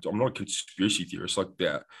before, I'm not a conspiracy theorist. Like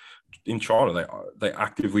that in China, they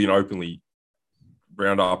actively and openly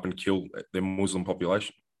round up and kill their Muslim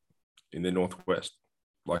population in the northwest.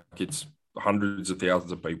 Like it's hundreds of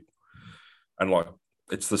thousands of people, and like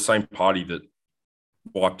it's the same party that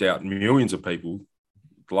wiped out millions of people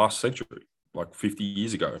last century, like 50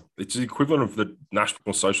 years ago. It's the equivalent of the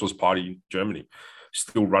National Socialist Party in Germany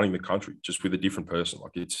still running the country, just with a different person.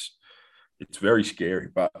 Like it's very scary,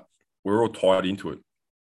 but we're all tied into it.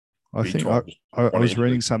 I think I was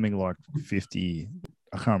reading something like 50,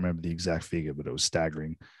 I can't remember the exact figure, but it was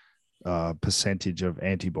staggering. Percentage of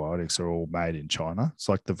antibiotics are all made in China. It's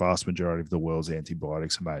like the vast majority of the world's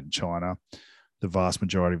antibiotics are made in China. The vast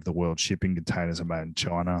majority of the world's shipping containers are made in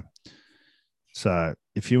China. So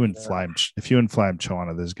if you inflame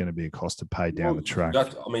China, there's going to be a cost to pay down the track.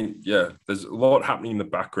 There's a lot happening in the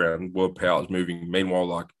background. World powers moving. Meanwhile,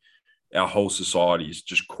 like our whole society is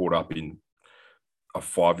just caught up in a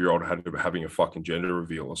 5-year-old having a fucking gender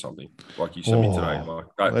reveal or something, like you sent me today.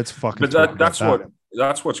 Like let's fucking. But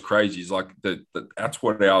that's what's crazy is like that's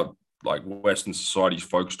what our like Western society is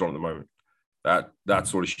focused on at the moment. That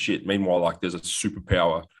sort of shit. Meanwhile, like there's a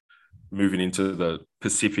superpower moving into the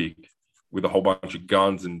Pacific with a whole bunch of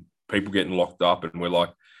guns and people getting locked up, and we're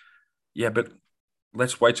like, yeah, but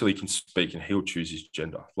let's wait till he can speak and he'll choose his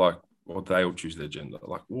gender. Like, or they'll choose their gender.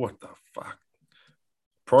 Like, what the fuck?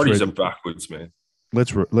 Priorities are backwards, man.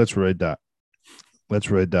 Let's read that. Let's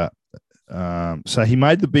read that. So he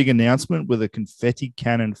made the big announcement with a confetti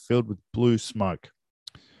cannon filled with blue smoke.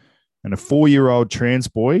 And a 4-year-old trans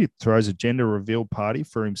boy throws a gender reveal party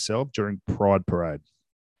for himself during Pride Parade.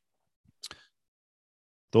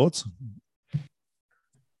 Thoughts?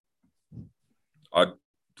 I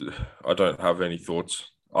don't have any thoughts.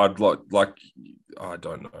 I'd like I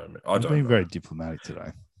don't know. I'm being very diplomatic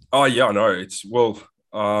today. Oh yeah, I know.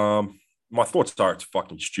 My thoughts are it's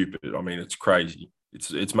fucking stupid. I mean, it's crazy.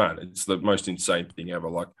 It's mad. It's the most insane thing ever.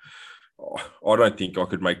 Like, I don't think I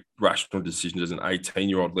could make rational decisions as an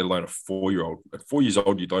 18-year-old, let alone a 4-year-old. At 4 years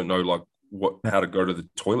old, you don't know like how to go to the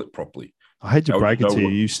toilet properly. I hate to break it to you,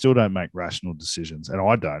 you still don't make rational decisions, and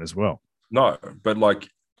I don't as well. No, but like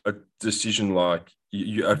a decision like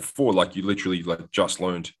you at 4, like you literally like just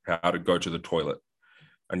learned how to go to the toilet,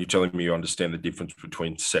 and you're telling me you understand the difference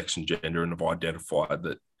between sex and gender and have identified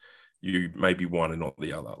that you may be one and not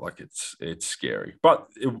the other. Like it's scary, but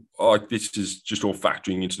like this is just all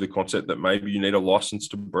factoring into the concept that maybe you need a license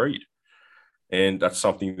to breed, and that's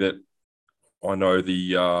something that I know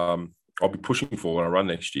I'll be pushing for when I run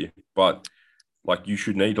next year. But like you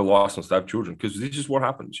should need a license to have children because this is what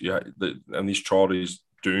happens. And this child is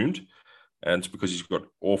doomed, and it's because he's got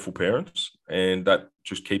awful parents, and that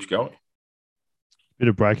just keeps going. Bit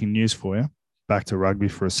of breaking news for you. Back to rugby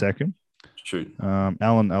for a second. Shoot.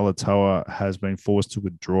 Alan Alatoa has been forced to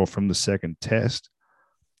withdraw from the second test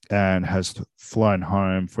and has flown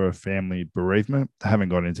home for a family bereavement. I haven't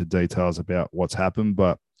got into details about what's happened,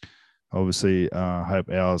 but obviously I hope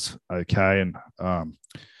Al's okay, and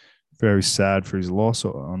very sad for his loss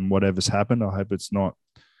on whatever's happened. I hope it's not,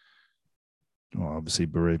 well, obviously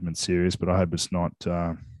bereavement serious, but I hope it's not.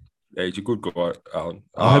 Yeah, he's a good guy, Alan.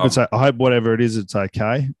 I hope whatever it is, it's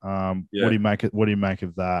okay. Yeah. What do you make it? What do you make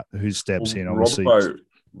of that? Who steps in? Obviously,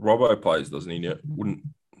 Robbo plays, doesn't he? Yeah, wouldn't.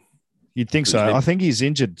 You'd think so. I think he's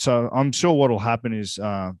injured, so I'm sure what will happen is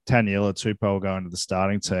Taniela Tupou will go into the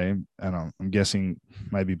starting team, and I'm guessing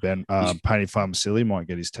maybe Pani Farmasili might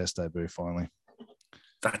get his test debut finally.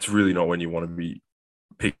 That's really not when you want to be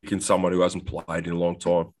picking someone who hasn't played in a long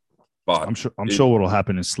time. But I'm sure what will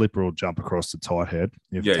happen is Slipper will jump across the tight head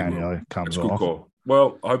if Taniela comes off. Good call.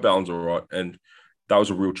 Well, I hope Alan's all right. And that was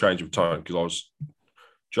a real change of tone because I was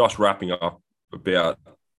just wrapping up about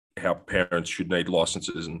how parents should need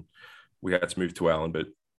licenses, and we had to move to Alan. But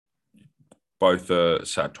both are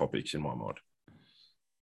sad topics in my mind.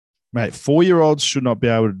 Mate, 4-year-olds should not be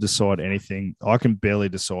able to decide anything. I can barely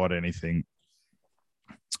decide anything.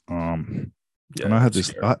 Yeah, and I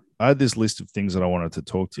had this list of things that I wanted to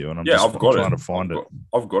talk to you, and I'm trying to find it.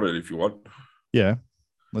 I've got it if you want. Yeah,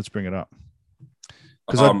 let's bring it up.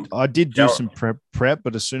 Because I did do some prep,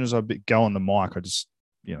 but as soon as I go on the mic, I just,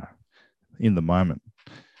 in the moment.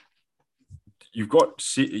 You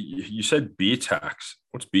said beer tax.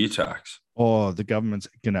 What's beer tax? Oh, the government's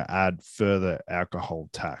going to add further alcohol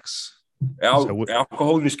tax.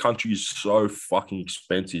 Alcohol in this country is so fucking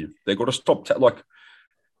expensive. They got to stop.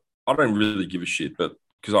 I don't really give a shit, but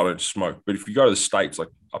because I don't smoke. But if you go to the States, like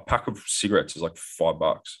a pack of cigarettes is like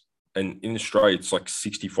 $5, and in Australia it's like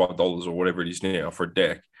 $65 or whatever it is now for a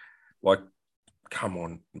deck. Like, come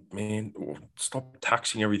on, man, stop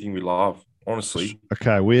taxing everything we love. Honestly.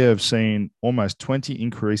 Okay, we have seen almost 20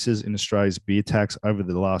 increases in Australia's beer tax over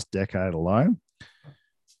the last decade alone.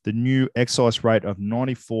 The new excise rate of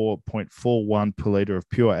 94.41 per litre of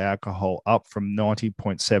pure alcohol, up from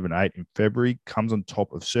 90.78 in February, comes on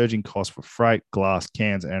top of surging costs for freight, glass,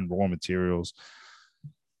 cans, and raw materials.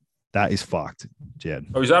 That is fucked, Jed.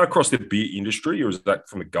 Oh, is that across the beer industry, or is that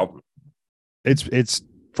from the government? It's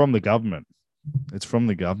from the government. It's from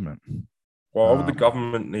the government. Why would the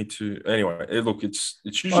government need to? Anyway, look, it's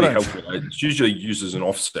usually helpful. It's usually used as an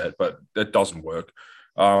offset, but that doesn't work.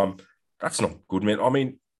 That's not good, man. I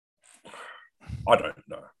mean, I don't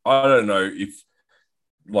know. I don't know if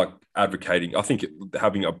like advocating. I think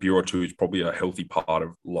having a beer or two is probably a healthy part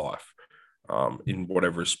of life, in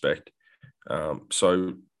whatever respect.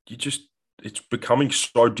 So it's becoming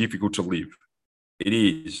so difficult to live. It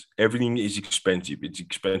is. Everything is expensive. It's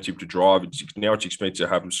expensive to drive. Now it's expensive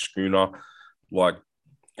to have a schooner. Like,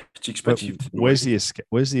 it's expensive. Where's the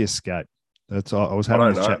escape? That's I was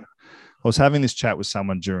having this chat. I was having this chat with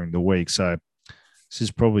someone during the week, so this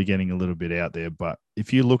is probably getting a little bit out there. But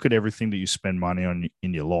if you look at everything that you spend money on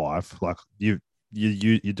in your life, like you're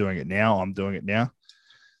doing it now, I'm doing it now.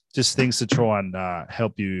 Just things to try and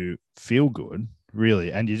help you feel good,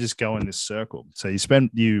 really. And you just go in this circle. So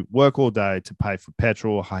you work all day to pay for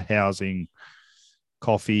petrol, housing,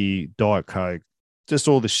 coffee, Diet Coke, just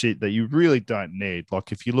all the shit that you really don't need.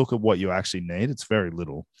 Like, if you look at what you actually need, it's very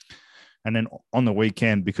little. And then on the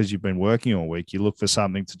weekend, because you've been working all week, you look for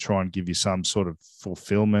something to try and give you some sort of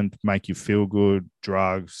fulfillment, make you feel good,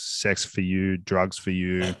 drugs, sex for you, drugs for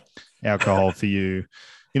you, alcohol for you,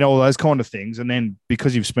 all those kind of things. And then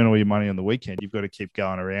because you've spent all your money on the weekend, you've got to keep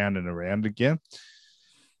going around and around again.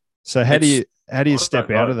 So how do you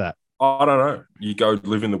step out of that? I don't know. You go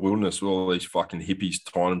live in the wilderness with all these fucking hippies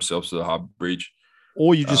tying themselves to the Harbour Bridge.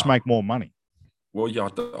 Or you just make more money. Well, yeah,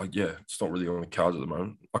 it's not really on the cards at the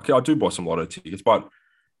moment. Okay, I do buy some lotto tickets, but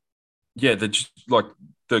yeah, they're just like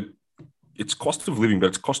it's cost of living, but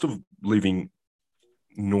it's cost of living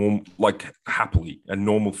happily and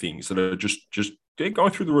normal things that are just they're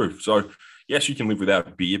going through the roof. So yes, you can live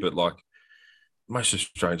without beer, but like most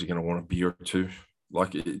Australians are going to want a beer or two.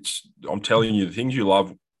 Like, I'm telling you, the things you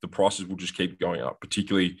love, the prices will just keep going up,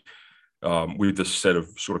 particularly with the set of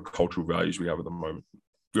sort of cultural values we have at the moment,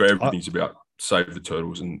 where everything's about save the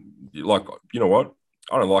turtles. And like, you know what?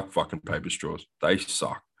 I don't like fucking paper straws. They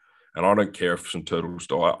suck. And I don't care if some turtles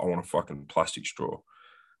die. I want a fucking plastic straw.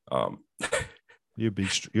 You're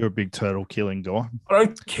a big turtle killing guy. I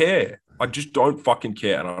don't care. I just don't fucking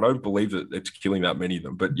care. And I don't believe that it's killing that many of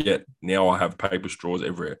them. But yet now I have paper straws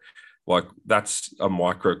everywhere. Like, that's a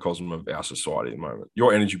microcosm of our society at the moment.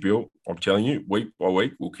 Your energy bill, I'm telling you, week by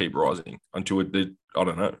week, will keep rising until I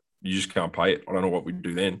don't know. You just can't pay it. I don't know what we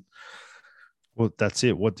do then. Well, that's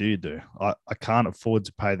it. What do you do? I can't afford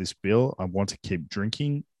to pay this bill. I want to keep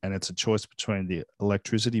drinking, and it's a choice between the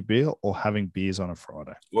electricity bill or having beers on a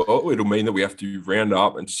Friday. Well, it'll mean that we have to round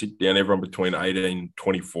up and sit down everyone between 18 and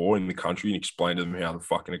 24 in the country and explain to them how the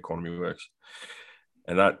fucking economy works.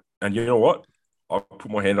 And you know what? I'll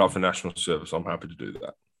put my hand up for national service. I'm happy to do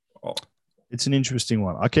that. It's an interesting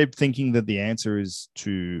one. I keep thinking that the answer is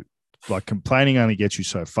to, like, complaining only gets you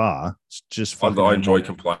so far. It's just I enjoy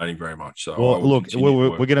complaining very much. So, well, look,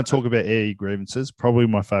 we're going to talk about air grievances. Probably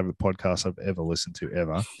my favorite podcast I've ever listened to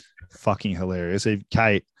ever. Fucking hilarious.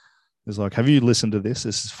 Kate was like, "Have you listened to this?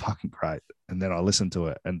 This is fucking great." And then I listened to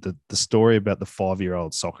it, and the story about the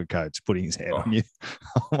 5-year-old soccer coach putting his hand on you.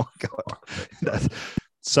 Oh my god, that's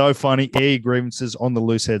so funny. Air grievances on the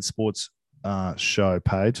Loosehead Sports show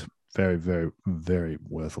page. Very, very, very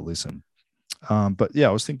worth a listen. But yeah,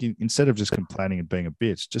 I was thinking, instead of just complaining and being a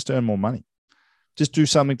bitch, just earn more money. Just do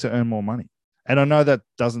something to earn more money. And I know that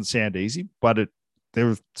doesn't sound easy, but there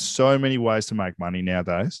are so many ways to make money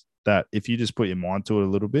nowadays that if you just put your mind to it a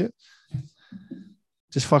little bit,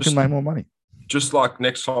 just make more money. Just like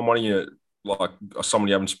next time one of you, like someone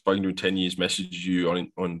you haven't spoken to in 10 years, messages you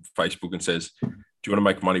on Facebook and says, "Do you want to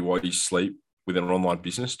make money while you sleep with an online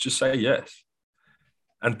business?" Just say yes.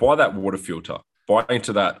 And buy that water filter. Buy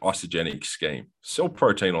into that isogenic scheme. Sell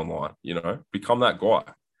protein online, become that guy.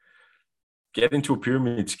 Get into a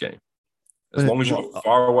pyramid scheme. As long as you're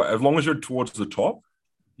far away, as long as you're towards the top,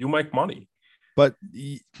 you'll make money. But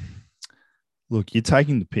look, you're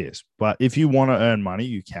taking the piss. But if you want to earn money,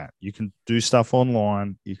 you can. You can do stuff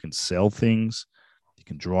online. You can sell things. You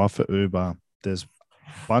can drive for Uber. There's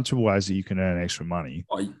a bunch of ways that you can earn extra money.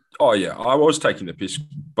 Oh yeah, I was taking the piss,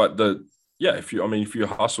 but if you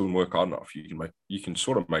hustle and work hard enough, you can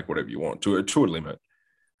sort of make whatever you want to a limit.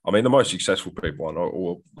 I mean, the most successful people I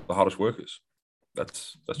know are the hardest workers.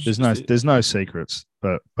 That's there's no secrets,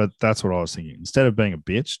 but that's what I was thinking. Instead of being a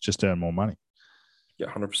bitch, just earn more money. Yeah,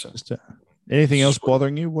 100%. Anything else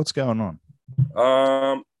bothering you? What's going on?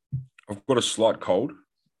 I've got a slight cold.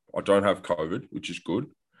 I don't have COVID, which is good.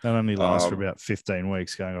 That only lasts for about 15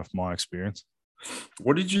 weeks, going off my experience.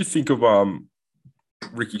 What did you think of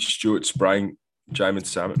Ricky Stewart spraying Jamin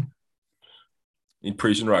Salmon in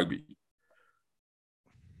prison rugby?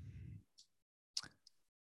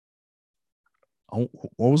 Oh,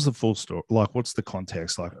 what was the full story? Like, what's the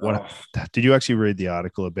context? Like, what did you actually read the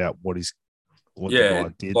article about what the guy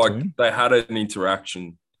did to him? They had an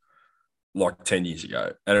interaction like 10 years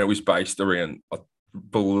ago, and it was based around, I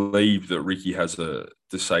believe that Ricky has a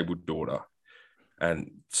disabled daughter,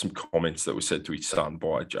 and some comments that were said to his son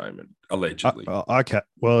by Jamin, allegedly. Okay.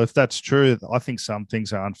 Well, if that's true, I think some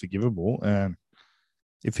things are unforgivable. And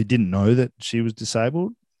if he didn't know that she was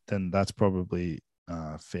disabled, then that's probably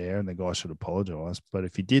fair, and the guy should apologize. But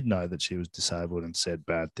if he did know that she was disabled and said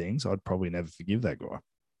bad things, I'd probably never forgive that guy.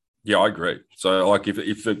 Yeah, I agree. So, like,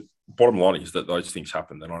 if the bottom line is that those things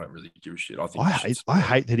happen, then I don't really give a shit. I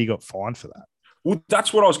hate that he got fined for that. Well,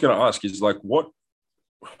 that's what I was going to ask. Is like, what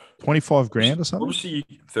 25 grand or something? Obviously,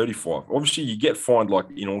 35. Obviously, you get fined like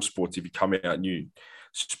in all sports if you come out and you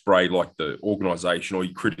spray like the organisation or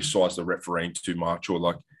you criticise the refereeing too much or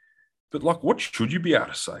like. But like, what should you be able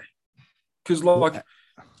to say? Because it's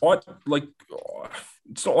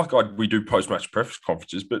not like we do post-match press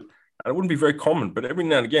conferences, but it wouldn't be very common. But every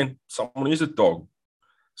now and again, someone is a dog.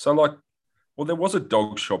 So like, well, there was a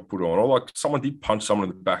dog shot put on, or like someone did punch someone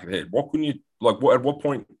in the back of the head. What couldn't you like? At what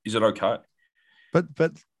point is it okay? But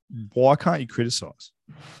why can't you criticize?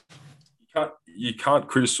 You can't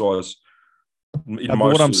criticize.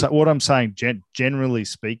 What I'm saying, generally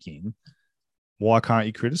speaking, why can't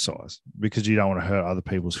you criticize? Because you don't want to hurt other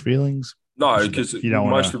people's feelings. No, because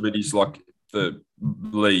most of it is like the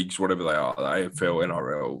leagues, whatever they are, the AFL,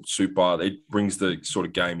 NRL, Super. It brings the sort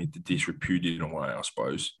of game into disrepute in a way, I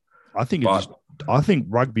suppose. I think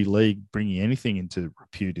rugby league bringing anything into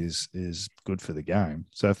repute is good for the game.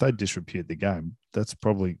 So if they disrepute the game, that's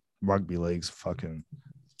probably rugby league's fucking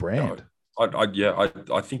brand.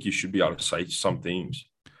 I think you should be able to say some things.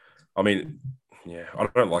 I mean, yeah, I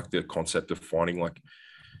don't like the concept of finding like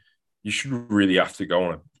you should really have to go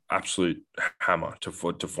on an absolute hammer to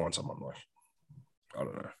find someone like. I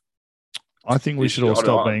don't know. I think we should all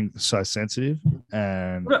stop being so sensitive.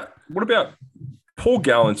 And what about Paul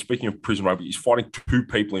Gallen? Speaking of prison rugby, he's fighting two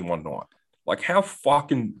people in one night. Like how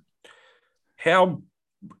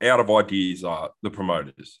out of ideas are the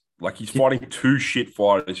promoters? Like he's fighting two shit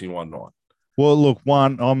fighters in one night. Well, look,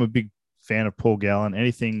 I'm a big fan of Paul Gallen.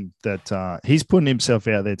 Anything that he's putting himself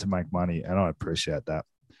out there to make money, and I appreciate that.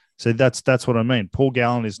 So that's what I mean. Paul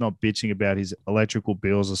Gallen is not bitching about his electrical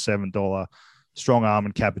bills of $7 strong arm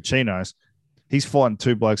and cappuccinos. He's fighting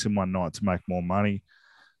two blokes in one night to make more money,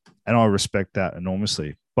 and I respect that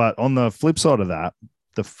enormously. But on the flip side of that,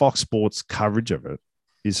 the Fox Sports coverage of it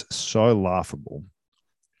is so laughable,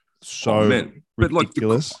 ridiculous. But like,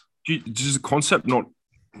 does the concept not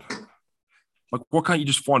like? Why can't you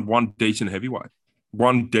just find one decent heavyweight,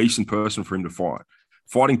 one decent person for him to fight?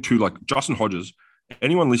 Fighting two, like Justin Hodges.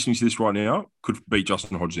 Anyone listening to this right now could beat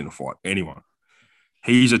Justin Hodges in a fight. Anyone.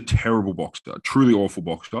 He's a terrible boxer, a truly awful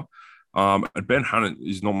boxer. And Ben Hannant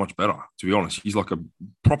is not much better, to be honest. He's like a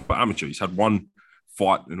proper amateur. He's had one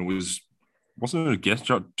fight and wasn't it against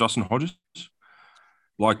Justin Hodges?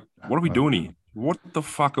 Like, what are we doing here? What the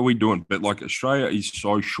fuck are we doing? But like Australia is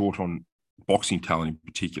so short on boxing talent in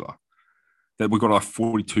particular that we've got a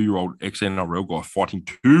 42-year-old ex-NRL guy fighting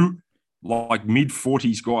two like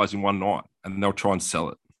mid-40s guys in one night and they'll try and sell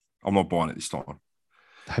it. I'm not buying it this time.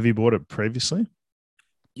 Have you bought it previously?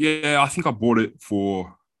 Yeah, I think I bought it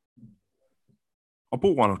I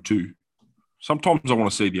bought one or two. Sometimes I want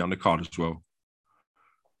to see the undercard as well.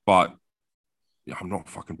 But yeah, I'm not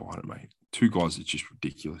fucking buying it, mate. Two guys, it's just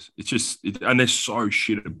ridiculous. And they're so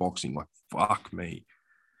shit at boxing. Like, fuck me.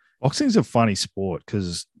 Boxing's a funny sport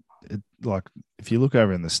because, like, if you look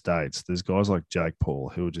over in the States, there's guys like Jake Paul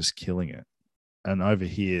who are just killing it. And over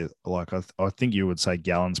here, like, I think you would say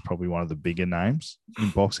Gallen's probably one of the bigger names in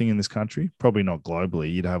boxing in this country. Probably not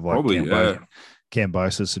globally. You'd have like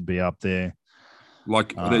Kambosos would be up there.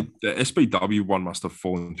 Like the SBW one must have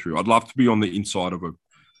fallen through. I'd love to be on the inside of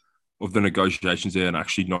of the negotiations there and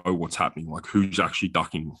actually know what's happening, like who's actually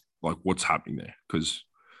ducking, like what's happening there. Because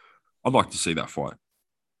I'd like to see that fight.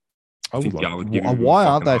 I think why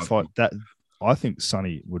aren't they fight that? I think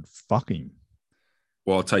Sonny would fuck him.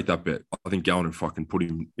 Well, I'll take that bet. I think Gallen would fucking put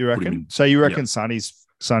him. You reckon? Put him in, so you reckon Sonny's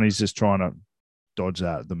just trying to dodge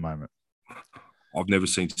that at the moment? I've never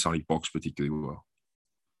seen Sonny box particularly well.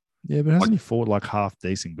 Yeah, but hasn't he fought like half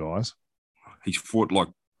decent guys? He's fought like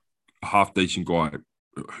a half decent guy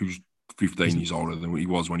who's 15 years older than he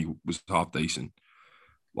was when he was half decent.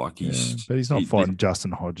 Like but he's not fighting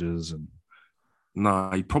Justin Hodges and. No,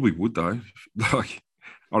 he probably would though. Like,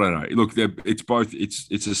 I don't know. Look, it's both.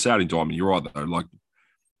 It's a sad indictment. You're right though. Like,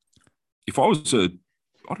 if I was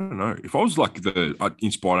I don't know. If I was like the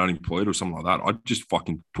inspired unemployed or something like that, I'd just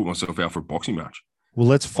fucking put myself out for a boxing match. Well,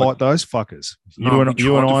 let's fight those fuckers. You and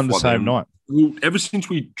I on the same night. Well, ever since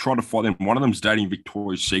we tried to fight them, one of them's dating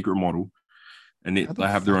Victoria's Secret model, and they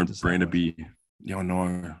have their own brand of beer. Yeah, I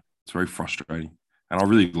know. It's very frustrating, and I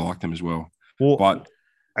really like them as well. But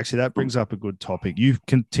actually, that brings up a good topic. You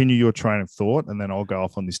continue your train of thought, and then I'll go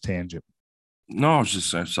off on this tangent. No, I was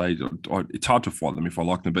just going to say it's hard to fight them if I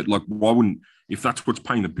like them, but like, why wouldn't, if that's what's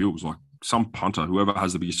paying the bills, like some punter, whoever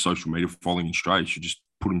has the biggest social media following in Australia, should just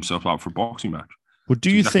put himself up for a boxing match. Well, do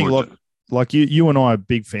you think, like you and I are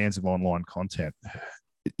big fans of online content?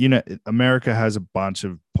 You know, America has a bunch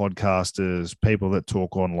of podcasters, people that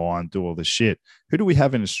talk online, do all this shit. Who do we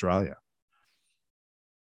have in Australia?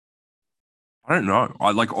 I don't know.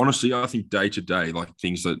 Honestly, I think day to day, like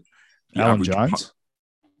things that Alan Jones.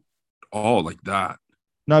 Like that.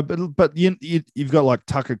 No, but you've got like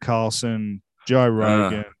Tucker Carlson, Joe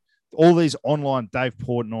Rogan, all these online, Dave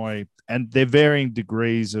Portnoy, and they're varying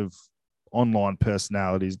degrees of online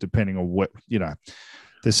personalities depending on what, you know.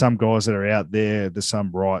 There's some guys that are out there. There's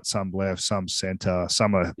some right, some left, some center,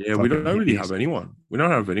 some are. Yeah, we don't really have anyone. We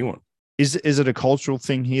don't have anyone. Is it a cultural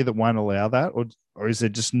thing here that won't allow that, or is there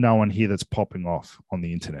just no one here that's popping off on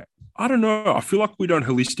the internet? I don't know. I feel like we don't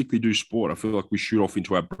holistically do sport. I feel like we shoot off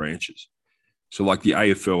into our branches. So like the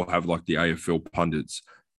AFL have like the AFL pundits,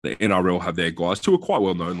 the NRL have their guys who are quite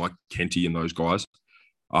well known, like Kenty and those guys.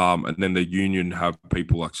 And then the union have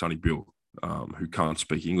people like Sonny Bill, who can't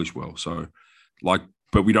speak English well. So like,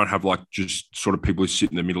 but we don't have like just sort of people who sit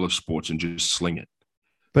in the middle of sports and just sling it.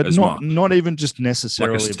 But not even just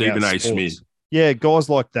necessarily like a Stephen A. Smith. Yeah, guys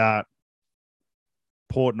like that,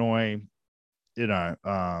 Portnoy, you know,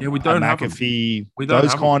 we don't have McAfee,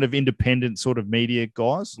 those kind of independent sort of media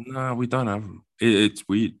guys. No, we don't have them. It's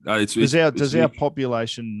weird. Does our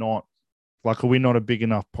population not, like, are we not a big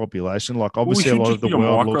enough population? Like, obviously, a lot of the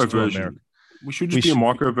world looks to America. We should just be a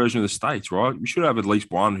micro version of the States, right? We should have at least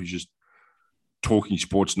one who's just talking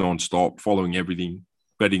sports nonstop, following everything,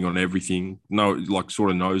 betting on everything. No, like, sort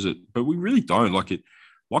of knows it, but we really don't. Like it.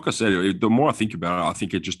 Like I said, the more I think about it, I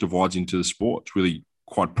think it just divides into the sports really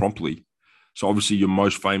quite promptly. So obviously your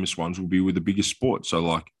most famous ones will be with the biggest sports. So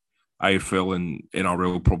like AFL and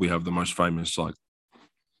NRL will probably have the most famous like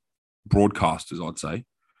broadcasters, I'd say.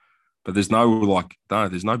 But there's no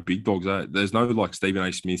big dogs. There's no like Stephen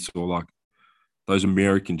A. Smiths or like those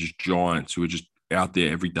American just giants who are just out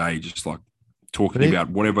there every day, just like talking about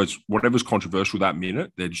whatever's controversial that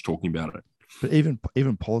minute. They're just talking about it. But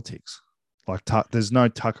even politics, like there's no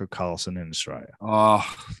Tucker Carlson in Australia.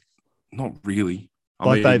 Not really.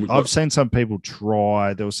 I've seen some people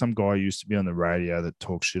try. There was some guy who used to be on the radio that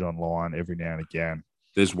talks shit online every now and again.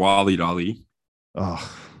 There's Waleed Ali.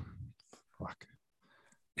 Oh, fuck.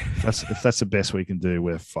 If that's the best we can do,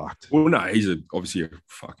 we're fucked. Well, no, he's obviously a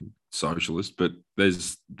fucking socialist, but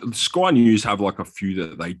there's Sky News have like a few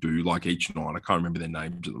that they do like each night. I can't remember their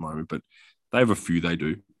names at the moment, but they have a few they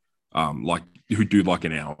do, like who do like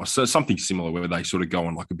an hour. So something similar where they sort of go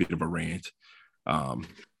on like a bit of a rant.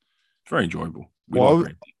 Very enjoyable.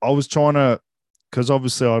 I was trying to, because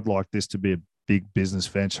obviously I'd like this to be a big business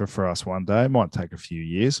venture for us one day. It might take a few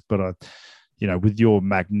years, but with your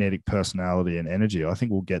magnetic personality and energy, I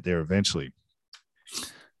think we'll get there eventually.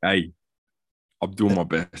 Hey, I'm doing my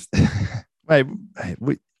best. Hey,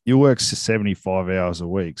 you work 75 hours a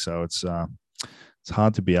week, so it's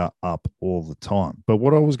hard to be up all the time. But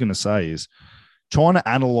what I was going to say is trying to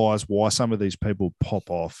analyze why some of these people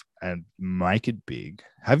pop off and make it big.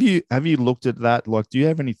 Have you looked at that? Like, do you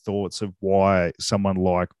have any thoughts of why someone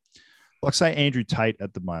like say Andrew Tate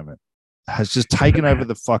at the moment has just taken over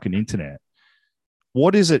the fucking internet?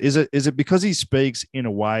 What is it? Is it because he speaks in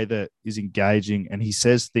a way that is engaging and he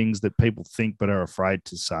says things that people think but are afraid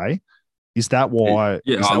to say? Is that why?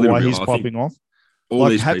 Yeah, is that why he's popping off?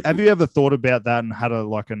 Like, have you ever thought about that and had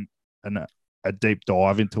a deep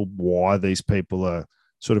dive into why these people are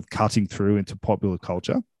sort of cutting through into popular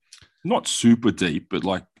culture? not super deep, but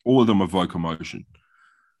like all of them evoke emotion.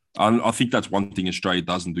 And I think that's one thing Australia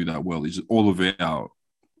doesn't do that well is all of our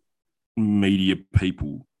media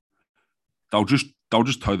people, they'll just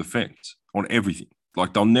toe the fence on everything.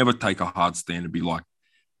 Like they'll never take a hard stand and be like,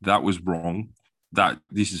 that was wrong. That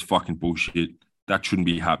this is fucking bullshit. That shouldn't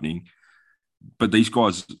be happening. But these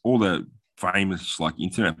guys, all the famous like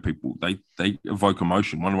internet people, they evoke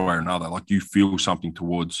emotion one way or another. Like you feel something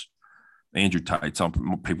towards Andrew Tate.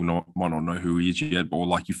 Some people might not know who he is yet, or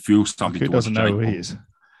like you feel something. Who doesn't know who he is?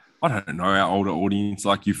 I don't know, our older audience.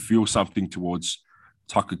 Like you feel something towards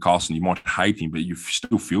Tucker Carlson. You might hate him, but you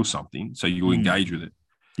still feel something, so you'll engage with it.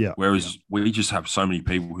 Yeah. Whereas we just have so many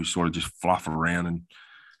people who sort of just fluff around and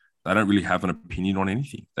they don't really have an opinion on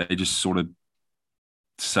anything. They just sort of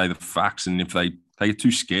say the facts, and if they get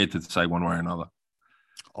too scared to say one way or another.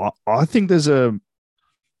 I think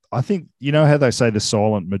you know how they say the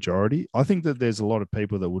silent majority? I think that there's a lot of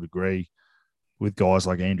people that would agree with guys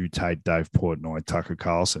like Andrew Tate, Dave Portnoy, Tucker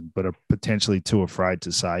Carlson, but are potentially too afraid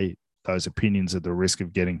to say those opinions at the risk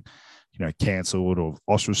of getting, cancelled or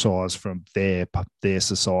ostracized from their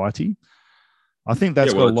society. I think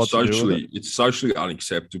that's got a lot to do with it. It's socially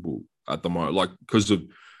unacceptable at the moment, like because the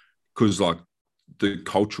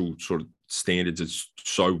cultural sort of standards is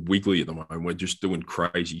so wiggly at the moment. We're just doing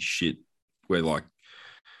crazy shit where like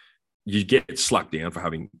you get slapped down for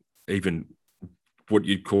having even what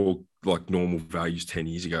you'd call like normal values 10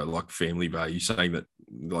 years ago, like family values, saying that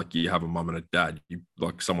like you have a mum and a dad, you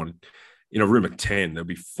like someone in a room of 10, there'll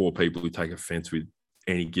be 4 people who take offense with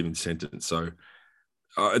any given sentence. So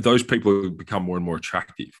those people become more and more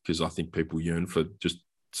attractive because I think people yearn for just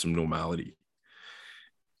some normality.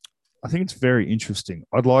 I think it's very interesting.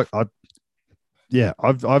 I've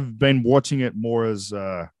been watching it more as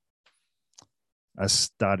a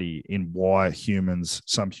study in why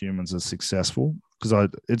some humans are successful, because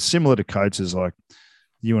it's similar to coaches. Like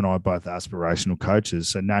you and I are both aspirational coaches,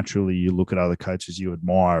 so naturally you look at other coaches you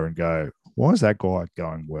admire and go, why is that guy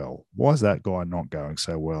going well? Why is that guy not going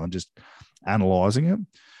so well? And just analyzing it.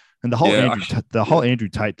 And the whole Andrew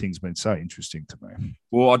Tate thing's been so interesting to me.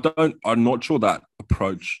 Well, I'm not sure that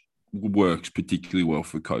approach works particularly well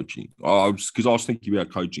for coaching. Because I was thinking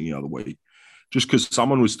about coaching the other week, just because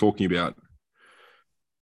someone was talking about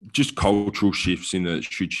just cultural shifts in the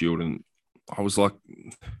Shute Shield, and I was like,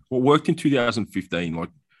 what worked in 2015 like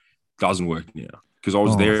doesn't work now, because I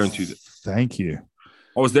was there in Thank you.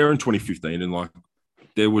 I was there in 2015, and like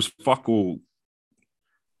there was fuck all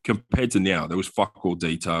compared to now. There was fuck all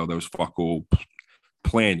detail. There was fuck all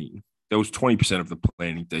planning. There was 20% of the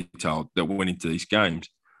planning detail that went into these games,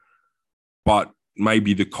 but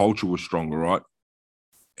maybe the culture was stronger, right?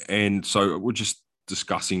 And so we're just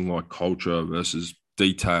discussing like culture versus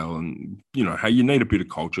detail, and how you need a bit of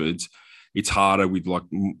culture. It's harder with like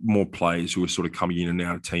more players who are sort of coming in and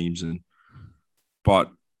out of teams,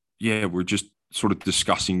 but yeah, we're just sort of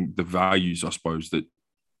discussing the values, I suppose, that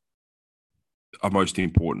are most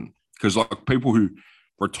important, because like people who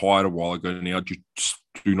retired a while ago now just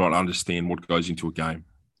do not understand what goes into a game.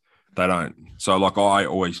 They don't. So like I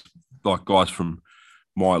always like guys from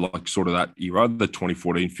my like sort of that era, the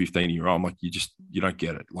 2014, 15 era. I'm like, you don't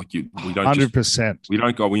get it. Like we don't 100%. We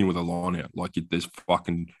don't go in with a line out. Like there's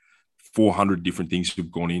fucking 400 different things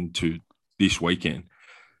have gone into this weekend.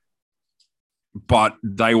 But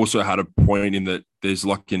they also had a point in that there's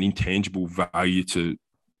like an intangible value to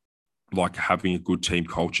like having a good team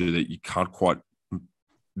culture that you can't quite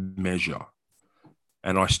measure.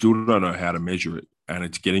 And I still don't know how to measure it. And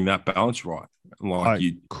it's getting that balance right. Like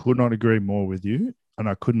I could not agree more with you, and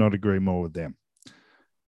I could not agree more with them.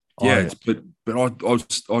 Yeah, but I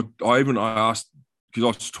asked, because I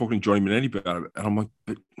was talking to Johnny Minetti about it, and I'm like,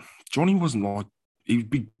 but Johnny wasn't like, he was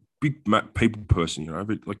a big people person,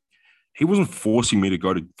 but like he wasn't forcing me to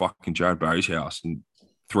go to fucking Jared Barry's house and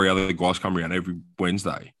 3 other guys come around every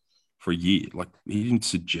Wednesday for a year. Like he didn't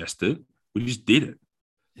suggest it. We just did it.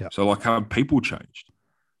 Yeah. So like how people changed,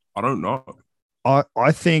 I don't know.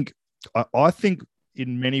 I think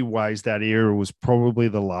in many ways that era was probably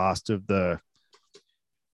the last of the.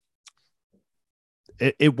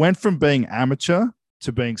 It went from being amateur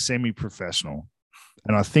to being semi-professional.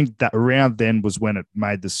 And I think that around then was when it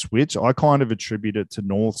made the switch. I kind of attribute it to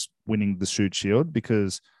Norths winning the Shute Shield,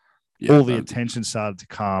 because all the attention started to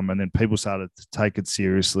come, and then people started to take it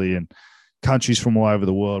seriously, and countries from all over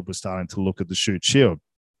the world were starting to look at the Shute Shield.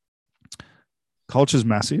 Culture's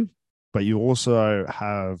massive, but you also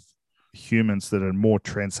have humans that are more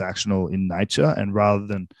transactional in nature, and rather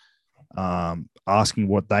than asking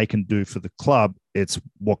what they can do for the club, it's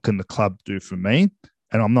what can the club do for me.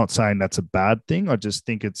 And I'm not saying that's a bad thing. I just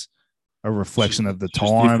think it's a reflection of the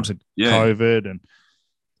times and COVID, and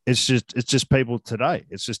it's just people today.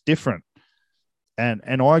 It's just different.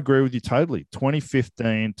 And I agree with you totally.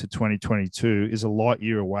 2015 to 2022 is a light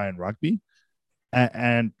year away in rugby,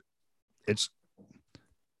 and it's.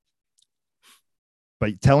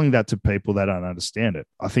 But telling that to people, they don't understand it.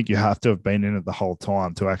 I think you have to have been in it the whole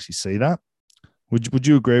time to actually see that. Would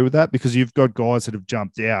you agree with that? Because you've got guys that have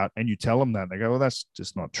jumped out and you tell them that and they go, well, that's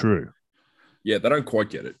just not true. Yeah, they don't quite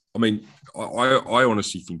get it. I mean, I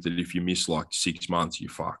honestly think that if you miss like 6 months, you're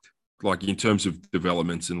fucked. Like in terms of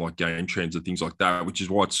developments and like game trends and things like that, which is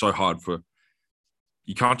why it's so hard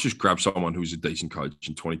you can't just grab someone who's a decent coach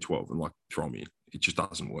in 2012 and like throw them in. It just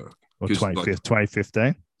doesn't work. Or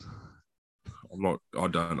 2015?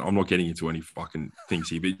 I'm not getting into any fucking things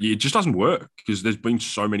here, but it just doesn't work because there's been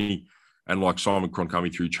so many, and like Simon Cron coming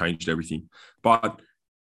through changed everything. But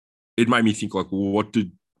it made me think like, well,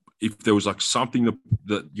 if there was like something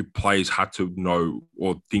that your players had to know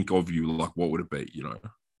or think of you, like what would it be? You know,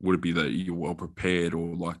 would it be that you're well prepared,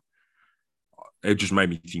 or like it just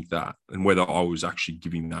made me think that, and whether I was actually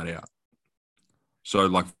giving that out. So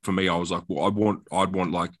like for me, I was like, well, I'd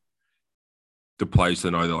want like the players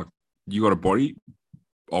to know that like, you got a body,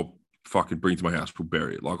 I'll fucking bring it to my house, we'll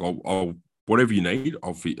bury it. Like I'll whatever you need,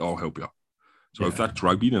 I'll help you. So if that's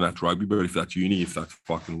rugby, then that's rugby. But if that's uni, if that's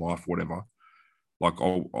fucking life, whatever, like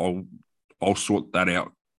I'll sort that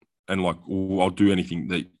out, and like I'll do anything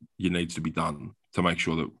that needs to be done to make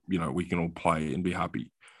sure that, you know, we can all play and be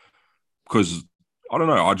happy. Because I don't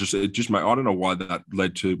know, I don't know why that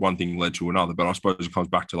led to one thing led to another, but I suppose it comes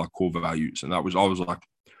back to like core values, and I was like,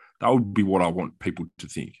 that would be what I want people to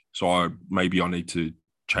think. So maybe I need to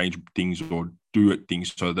change things or do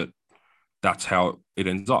things so that that's how it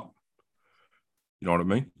ends up. You know what I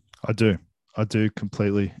mean? I do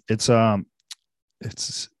completely. It's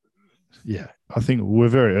yeah. I think we're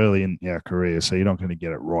very early in our career, so you're not going to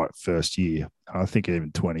get it right first year. I think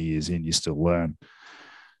even 20 years in, you still learn.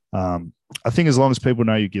 I think as long as people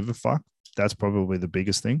know you give a fuck, that's probably the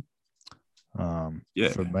biggest thing. For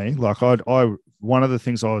me, like I one of the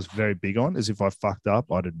things I was very big on is if I fucked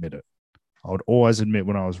up, I'd admit it. I would always admit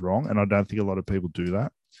when I was wrong, and I don't think a lot of people do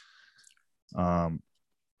that. I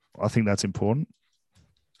think that's important.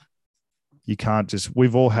 You can't just.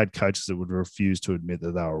 We've all had coaches that would refuse to admit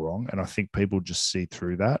that they were wrong, and I think people just see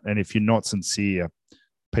through that. And if you're not sincere,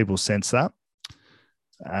 people sense that.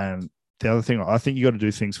 And the other thing, I think you got to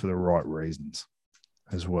do things for the right reasons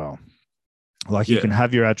as well. Like you can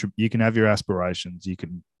have your aspirations, you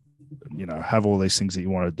can, you know, have all these things that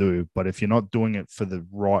you want to do, but if you're not doing it for the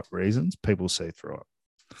right reasons, people see through it.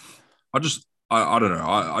 I don't know.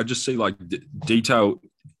 I just see like detail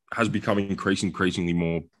has become increasingly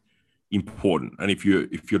more important, and if your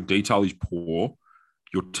detail is poor,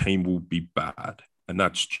 your team will be bad, and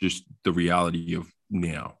that's just the reality of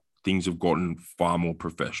now. Things have gotten far more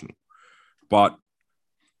professional, but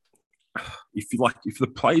if the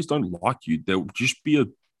players don't like you, there'll just be a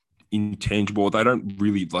intangible. They don't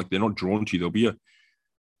really like. They're not drawn to you.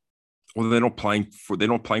 They're not playing for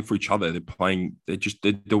each other.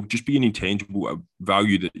 There'll just be an intangible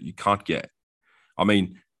value that you can't get. I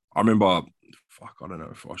mean, I remember. I don't know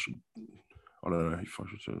if I should. I don't know.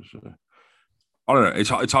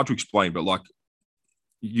 It's hard to explain, but like,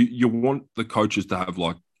 you want the coaches to have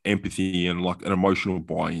like empathy and like an emotional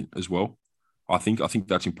buy-in as well. I think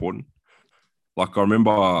that's important. Like I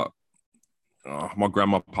remember my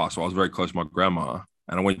grandma passed, so I was very close to my grandma,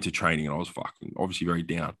 and I went to training and I was fucking obviously very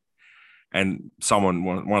down. And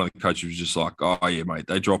one of the coaches was just like, oh yeah, mate,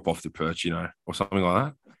 they drop off the perch, you know, or something like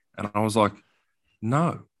that. And I was like,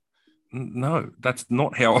 no, that's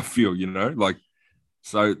not how I feel, you know? Like,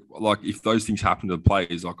 so like if those things happen to the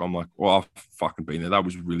players, like I'm like, well, I've fucking been there. That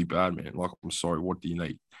was really bad, man. Like, I'm sorry, what do you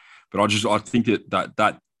need? But I think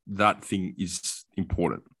that thing is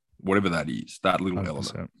important. Whatever that is, that little 100%.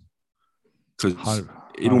 Element. Because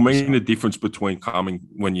it'll mean the difference between coming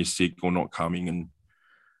when you're sick or not coming, and,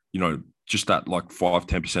 you know, just that like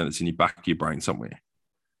 5-10% that's in your back of your brain somewhere.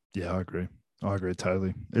 Yeah, I agree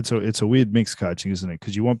totally. It's a weird mix coaching, isn't it?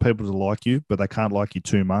 Because you want people to like you, but they can't like you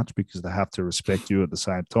too much because they have to respect you at the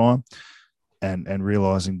same time, and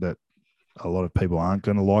realizing that a lot of people aren't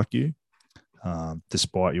going to like you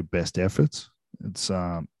despite your best efforts. It's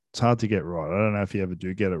hard to get right. I don't know if you ever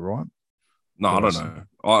do get it right. No, I don't know.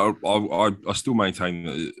 I still maintain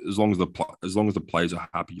that as long as the players are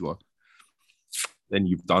happy, like, then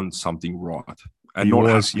you've done something right. And you're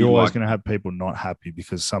always going to have people not happy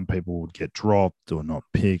because some people would get dropped or not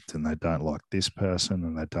picked, and they don't like this person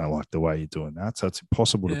and they don't like the way you're doing that. So it's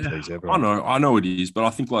impossible to please everyone. I know it is, but I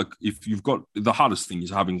think like if you've got the hardest thing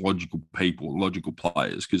is having logical people, logical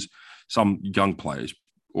players, because some young players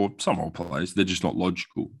or some old players, they're just not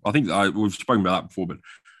logical. I think we've spoken about that before, but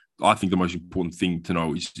I think the most important thing to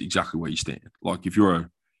know is exactly where you stand. Like if you're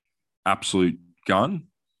an absolute gun,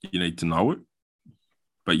 you need to know it,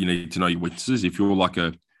 but you need to know your weaknesses. If you're like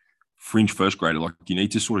a fringe first grader, like you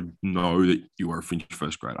need to sort of know that you are a fringe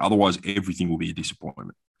first grader. Otherwise, everything will be a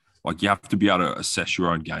disappointment. Like you have to be able to assess your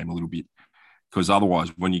own game a little bit, because otherwise,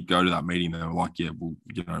 when you go to that meeting, they're like, yeah, well,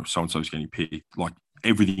 you know, so-and-so's getting picked. Like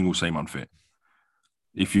everything will seem unfair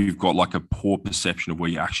if you've got like a poor perception of where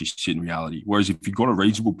you actually sit in reality. Whereas if you've got a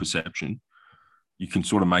reasonable perception, you can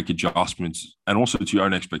sort of make adjustments and also to your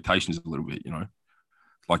own expectations a little bit, you know.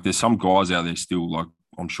 Like there's some guys out there still, like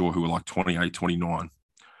I'm sure, who are like 28, 29,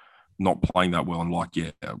 not playing that well and like,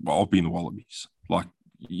 yeah, well, I'll be in the Wallabies. Like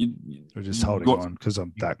we're just holding on because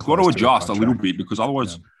I'm that close. Got to adjust a little bit because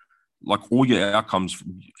otherwise, like all your outcomes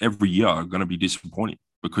every year are going to be disappointing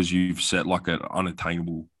because you've set like an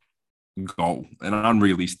unattainable goal and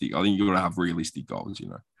unrealistic. I think you've got to have realistic goals,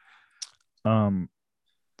 you know.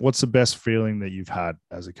 What's the best feeling that you've had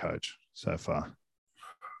as a coach so far?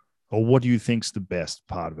 Or what do you think's the best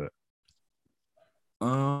part of it?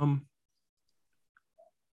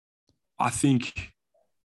 I think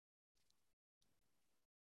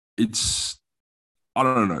it's, I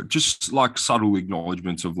don't know, just like subtle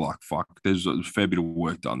acknowledgements of like, fuck, there's a fair bit of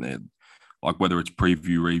work done there. Like whether it's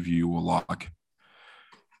preview, review, or like,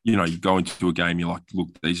 you know, you go into a game, you're like, look,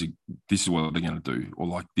 this is what they're going to do, or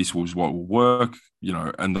like this was what will work, you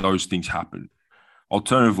know, and those things happen.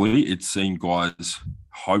 Alternatively, it's seeing guys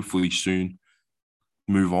hopefully soon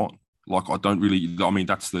move on. Like I mean,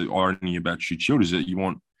 that's the irony about Shute Shield is that you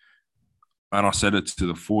want, and I said it to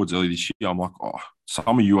the forwards earlier this year, I'm like, oh,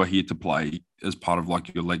 some of you are here to play as part of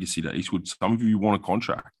like your legacy to Eastwood. Some of you want a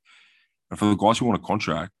contract. And for the guys who want a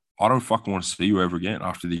contract, I don't fucking want to see you ever again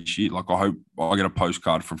after this year. Like I hope I get a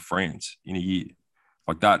postcard from France in a year.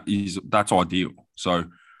 Like that's ideal. So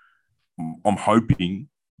I'm hoping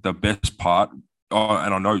the best part,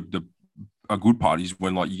 and I know a good part is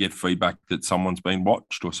when like you get feedback that someone's been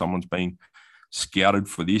watched or someone's been scouted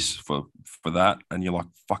for this, for that, and you're like,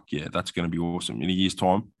 fuck yeah, that's going to be awesome. In a year's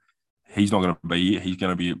time, he's not going to be here. He's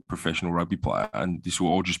going to be a professional rugby player, and this will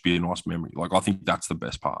all just be a nice memory. Like I think that's the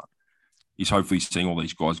best part. Is hopefully seeing all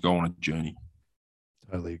these guys go on a journey.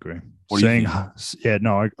 Totally agree. I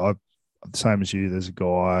same as you. There's a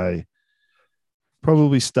guy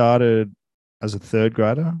probably started as a third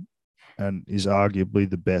grader and is arguably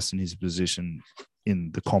the best in his position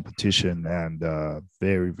in the competition, and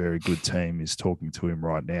very, very good team is talking to him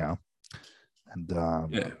right now. And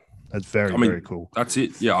that's very cool. That's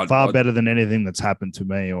it. Yeah. Far better than anything that's happened to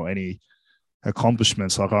me or any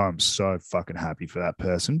accomplishments. Like I'm so fucking happy for that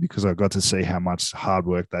person because I got to see how much hard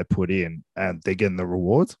work they put in and they're getting the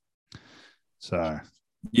reward. So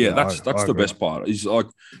yeah, that's the best part. Is like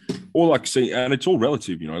all like see, and it's all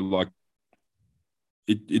relative, you know, like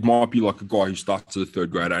it might be like a guy who starts as a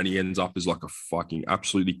third grader and he ends up as like a fucking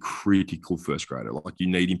absolutely critical first grader. Like you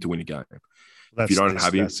need him to win a game. If you don't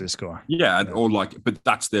have him, that's this guy. Yeah, or like, but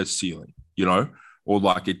that's their ceiling, you know, or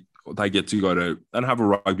like they get to go to and have a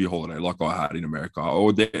rugby holiday like I had in America,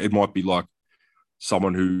 or it might be like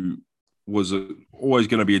someone who was always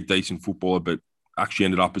going to be a decent footballer, but actually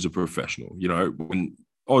ended up as a professional, you know, when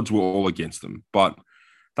odds were all against them. But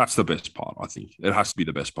that's the best part, I think. It has to be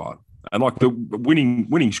the best part. And like the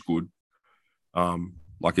winning's good.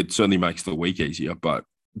 Like it certainly makes the week easier, but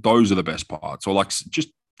those are the best parts. Or like just,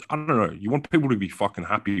 I don't know, you want people to be fucking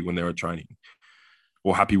happy when they're at training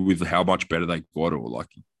or happy with how much better they got, or like,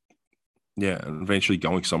 yeah, and eventually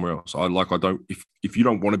going somewhere else. If you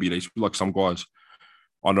don't want to be at Eastwood, like some guys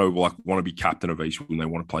I know like want to be captain of Eastwood and they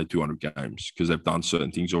want to play 200 games because they've done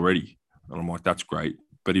certain things already. And I'm like, that's great.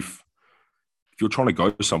 But if you're trying to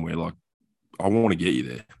go somewhere, like I want to get you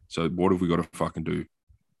there. So what have we got to fucking do?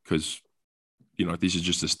 Because, you know, this is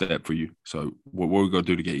just a step for you. So what we got to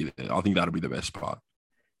do to get you there? I think that'll be the best part.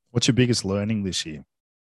 What's your biggest learning this year?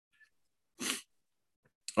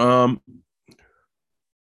 I've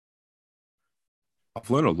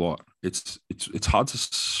learned a lot. It's hard to.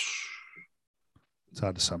 It's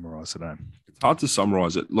hard to summarize it. It's hard to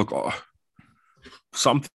summarize it. Look,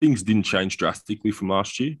 some things didn't change drastically from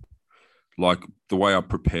last year. Like the way I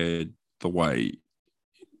prepared, the way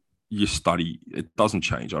you study, it doesn't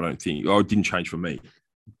change, I don't think. It didn't change for me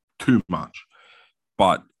too much.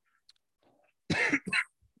 But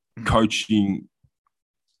coaching,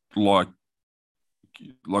 like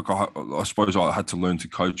I suppose I had to learn to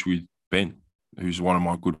coach with Ben, who's one of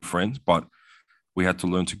my good friends, but we had to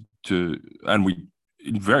learn to and we,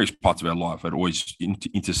 in various parts of our life, had always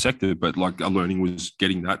intersected, but like our learning was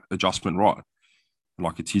getting that adjustment right.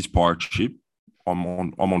 like it's his pirate ship, I'm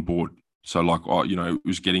on board. So like it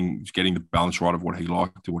was getting the balance right of what he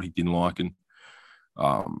liked and what he didn't like, and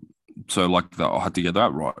so like that I had to get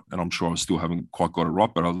that right, and I'm sure I still haven't quite got it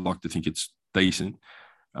right, but I'd like to think it's decent.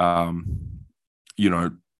 You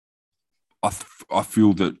know, I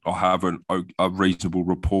feel that I have a reasonable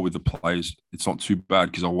rapport with the players. It's not too bad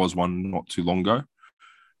because I was one not too long ago,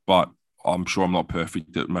 but I'm sure I'm not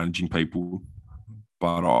perfect at managing people.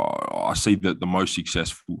 But I see that the most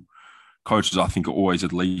successful coaches, I think, are always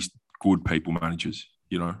at least good people managers.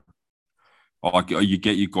 Like you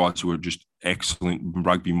get your guys who are just excellent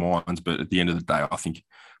rugby minds, but at the end of the day, I think,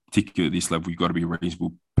 particularly at this level, you've got to be a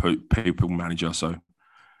reasonable people manager. So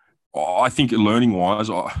I think learning-wise,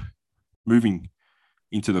 moving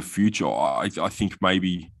into the future, I think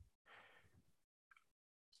maybe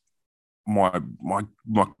my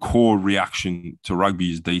core reaction to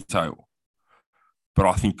rugby is detail, but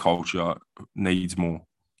I think culture needs more.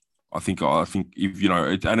 I think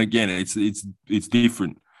if and again, it's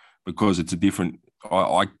different because it's a different.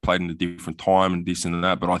 I played in a different time and this and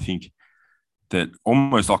that, but I think that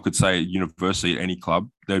almost I could say at university, at any club,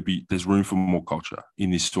 there's room for more culture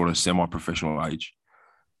in this sort of semi-professional age.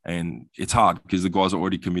 And it's hard because the guys are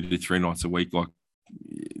already committed 3 nights a week. Like,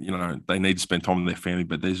 they need to spend time with their family,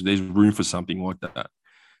 but there's room for something like that.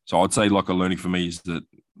 So I'd say like a learning for me is that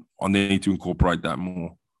I need to incorporate that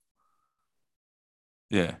more.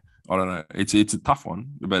 Yeah, I don't know. It's a tough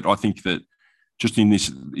one, but I think that just in this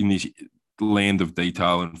land of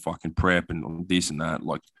detail and fucking prep and this and that,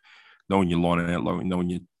 like knowing your line out,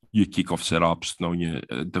 knowing your kickoff setups, knowing your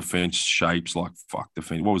defense shapes, like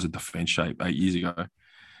defense. What was a defense shape 8 years ago?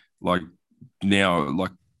 Like now,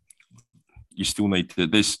 like you still need to,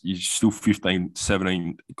 you're still 15,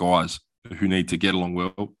 17 guys who need to get along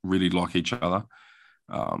well, really like each other,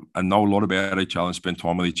 and know a lot about each other and spend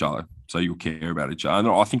time with each other. So you'll care about each other.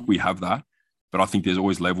 And I think we have that, but I think there's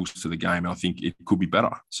always levels to the game. And I think it could be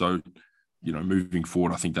better. So, moving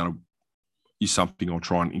forward, I think that is something I'll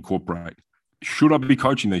try and incorporate. Should I be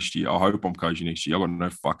coaching next year? I hope I'm coaching next year. I've got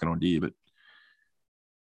no fucking idea, but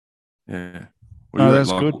yeah.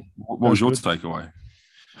 That's good. What was your takeaway?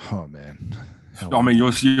 Oh man, I mean,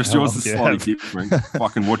 yours is slightly different.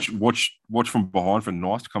 Fucking watch from behind for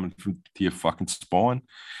knives coming to your fucking spine.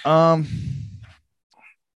 Yeah,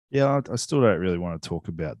 I still don't really want to talk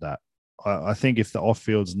about that. I think if the off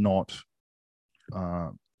field's not,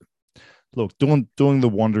 look, doing the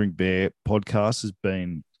Wandering Bear podcast has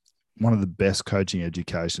been one of the best coaching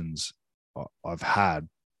educations I've had.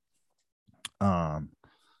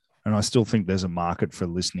 And I still think there's a market for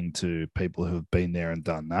listening to people who have been there and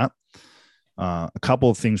done that. A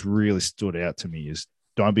couple of things really stood out to me is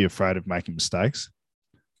don't be afraid of making mistakes,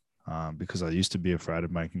 because I used to be afraid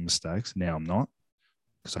of making mistakes. Now I'm not,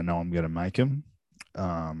 because I know I'm going to make them.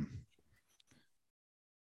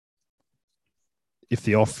 If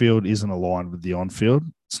the off-field isn't aligned with the on-field,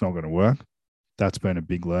 it's not going to work. That's been a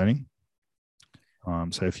big learning.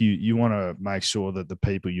 So if you want to make sure that the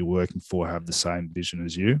people you're working for have the same vision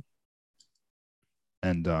as you,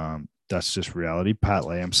 and that's just reality. Pat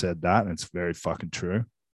Lam said that, and it's very fucking true.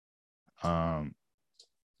 I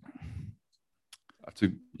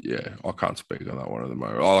can't speak on that one at the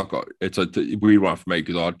moment. It's a weird one for me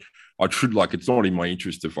because I should, like, it's not in my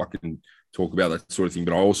interest to fucking talk about that sort of thing,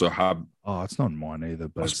 but I also have. Oh, it's not mine either.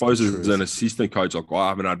 But I suppose as an assistant coach, like, I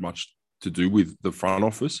haven't had much to do with the front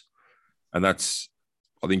office, and I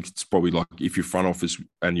think it's probably like if your front office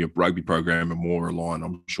and your rugby program are more aligned,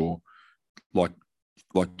 I'm sure, like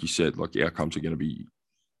you said, like the outcomes are going to be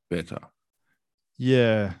better.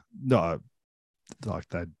 Yeah, no, like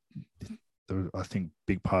that. I think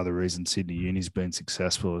big part of the reason Sydney Uni's been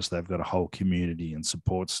successful is they've got a whole community and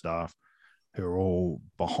support staff who are all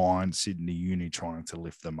behind Sydney Uni trying to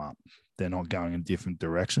lift them up. They're not going in different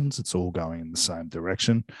directions. It's all going in the same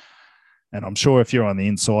direction. And I'm sure if you're on the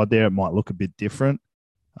inside there, it might look a bit different,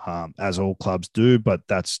 as all clubs do, but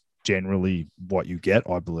that's generally what you get,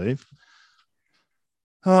 I believe.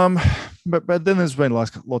 But then there's been like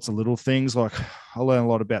lots of little things. Like I learned a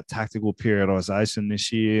lot about tactical periodization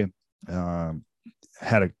this year,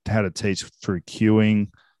 how to teach through queuing.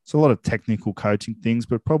 It's a lot of technical coaching things,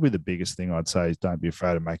 but probably the biggest thing I'd say is don't be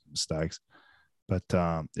afraid of making mistakes. But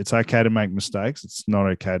it's okay to make mistakes. It's not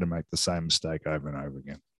okay to make the same mistake over and over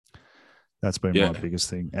again. That's been my biggest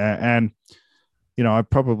thing. And I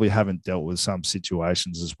probably haven't dealt with some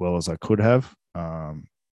situations as well as I could have.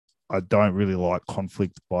 I don't really like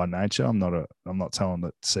conflict by nature. I'm not someone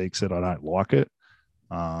that seeks it. I don't like it.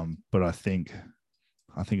 But I think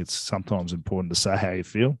it's sometimes important to say how you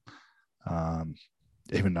feel,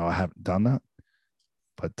 even though I haven't done that.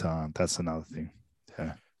 But that's another thing.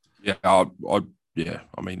 Yeah, yeah.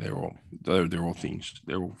 I mean, they're all things.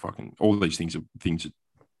 They're all fucking. All these things are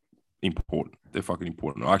important. They're fucking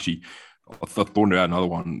important. Actually, I thought about another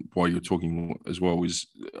one while you're talking as well. Is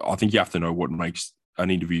I think you have to know what makes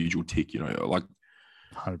an individual tick. You know, like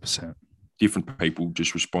 100%. Different people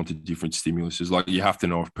just respond to different stimuluses. Like you have to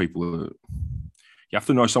know if people are. You have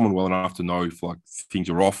to know someone well enough to know if like things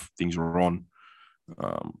are off, things are on,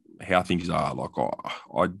 how things are. Like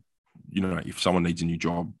if someone needs a new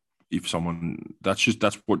job, if someone that's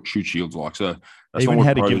what Shute Shields like. So that's even not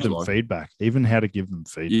how what to give them like. feedback. Even how to give them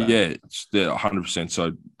feedback. Yeah, it's 100%.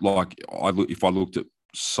 So like if I looked at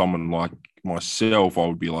someone like myself, I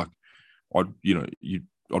would be like,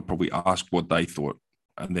 I'd probably ask what they thought,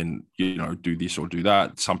 and then do this or do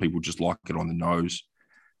that. Some people just like it on the nose,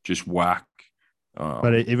 just whack.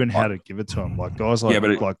 But even how to give it to him, like guys like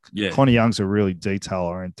Connie Young's a really detail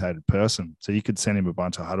orientated person, so you could send him a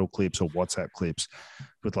bunch of huddle clips or WhatsApp clips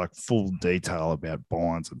with like full detail about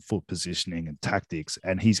binds and foot positioning and tactics,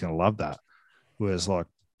 and he's going to love that. Whereas like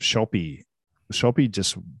Shoppy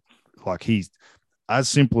just like he's as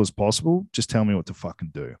simple as possible. Just tell me what to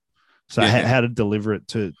fucking do. So how to deliver it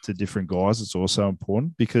to different guys, it's also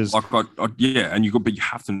important because and you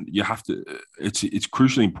have to. It's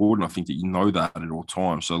crucially important, I think, that you know that at all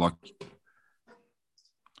times. So like,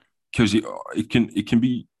 because it can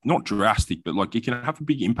be not drastic, but like it can have a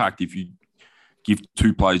big impact if you give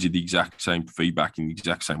two players the exact same feedback in the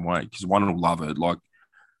exact same way. Because one will love it, like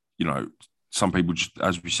some people just,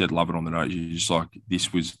 as we said, love it on the nose. You're just like,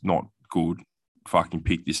 this was not good. Fucking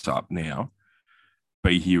pick this up now.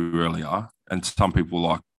 Be here earlier, and some people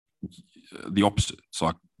like the opposite. It's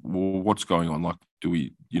like, well, what's going on? Like, do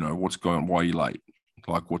we, what's going on? Why are you late?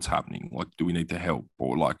 Like, what's happening? Like, do we need to help?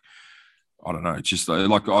 Or like, I don't know. It's just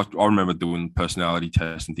like I remember doing personality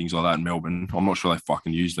tests and things like that in Melbourne. I'm not sure they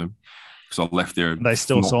fucking used them because I left there. They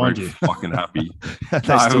still signed you. Fucking happy.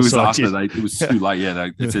 It was too late. Yeah,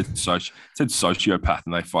 it said sociopath,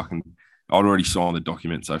 and they fucking. I'd already signed the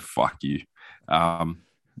document, so fuck you.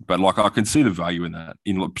 But like I can see the value in that,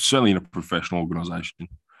 certainly in a professional organisation.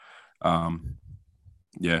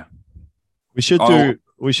 Yeah, we should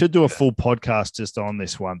do a full podcast just on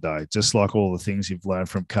this one day, just like all the things you've learned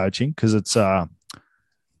from coaching, because it's I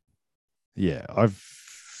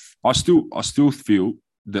still feel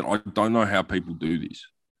that I don't know how people do this.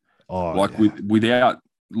 Without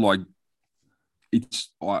like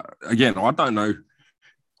it's again, I don't know.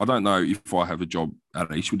 I don't know if I have a job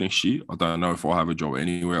at Eastwood next year. I don't know if I have a job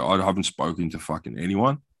anywhere. I haven't spoken to fucking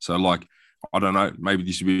anyone. So, like, I don't know. Maybe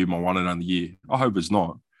this will be my one and only year. I hope it's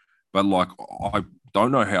not. But, like, I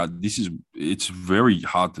don't know how it's very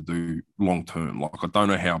hard to do long term. Like, I don't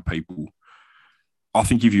know how people – I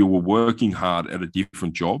think if you were working hard at a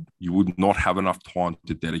different job, you would not have enough time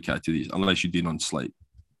to dedicate to this unless you did on sleep.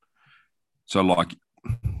 So, like,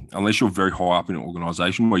 unless you're very high up in an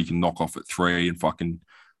organisation where you can knock off at 3 and fucking –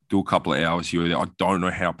 do a couple of hours here or there. I don't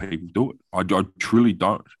know how people do it. I truly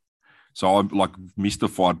don't. So I'm like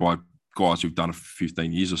mystified by guys who've done it for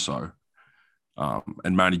 15 years or so,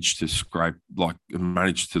 and managed to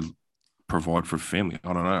provide for a family.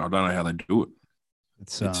 I don't know how they do it.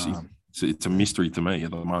 It's a mystery to me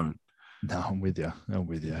at the moment. No, I'm with you.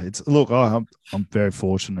 I'm very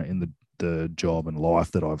fortunate in the job and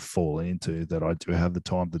life that I've fallen into that I do have the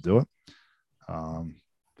time to do it.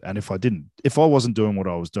 And if I wasn't doing what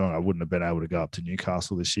I was doing, I wouldn't have been able to go up to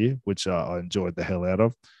Newcastle this year, which I enjoyed the hell out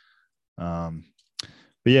of. But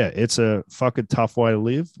yeah, it's a fucking tough way to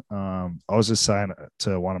live. I was just saying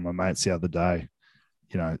to one of my mates the other day,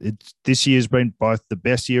 this year's been both the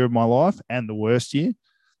best year of my life and the worst year.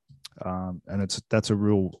 And that's a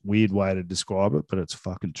real weird way to describe it, but it's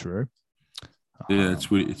fucking true. Yeah, it's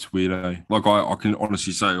weird. It's weird, eh? Like I can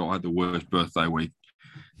honestly say I had the worst birthday week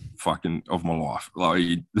fucking of my life.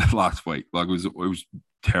 Like last week, like it was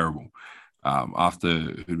terrible.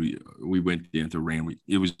 After we went down to Randwick,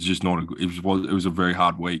 it was just not a good. It was a very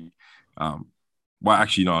hard week. Well,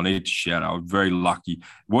 actually, no, I need to shout out. I'm very lucky.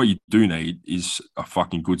 What you do need is a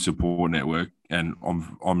fucking good support network, and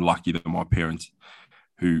I'm lucky that my parents,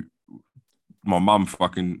 my mum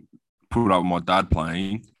fucking put up with my dad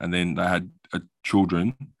playing, and then they had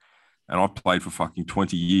children, and I played for fucking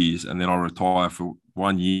 20 years, and then I retired for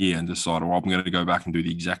 1 year and decided, well, I'm going to go back and do the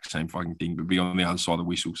exact same fucking thing, but be on the other side of the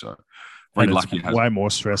whistle. So very lucky. Way more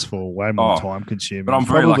stressful, way more time consuming. But I'm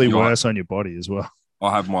very probably lucky. Worse on your body as well.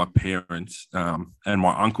 I have my parents and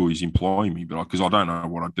my uncle is employing me, but because I don't know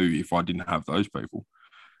what I'd do if I didn't have those people.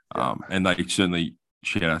 And they certainly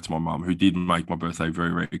shout out to my mum, who did make my birthday very,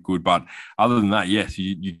 very good. But other than that, yes,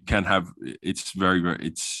 you can have. It's very, very.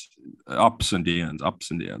 It's ups and downs,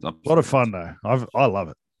 ups and downs. A lot of fun though. I love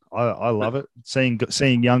it. I love it.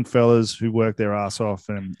 Seeing young fellas who work their ass off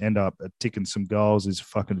and end up ticking some goals is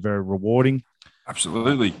fucking very rewarding.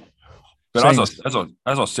 Absolutely. But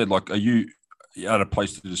as I said, like, are you at a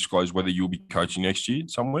place to disclose whether you'll be coaching next year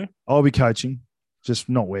somewhere? I'll be coaching, just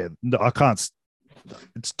not where. I can't.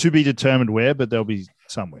 It's to be determined where, but there'll be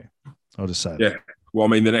somewhere. I'll just say. Yeah. That. Well, I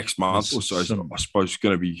mean, the next month or so, I suppose,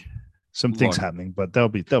 going to be some things happening, but there'll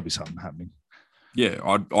be something happening. Yeah,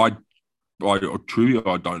 I truly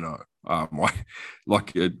don't know. I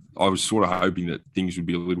was sort of hoping that things would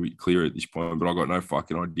be a little bit clearer at this point, but I got no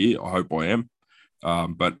fucking idea. I hope I am.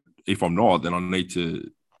 But if I'm not, then I need to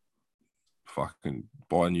fucking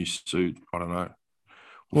buy a new suit. I don't know.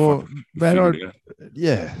 Well, man, or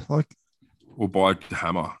buy a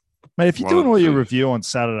hammer. Mate, if you're doing all your review on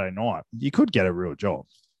Saturday night, you could get a real job.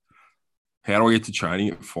 How do I get to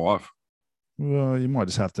training at 5? Well, you might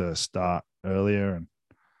just have to start earlier, and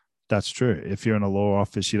that's true. If you're in a law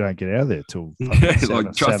office, you don't get out of there till 7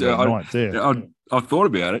 at night, do you? I've thought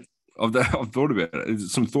about it. I've thought about it.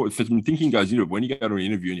 Some thinking goes into it. When you go to an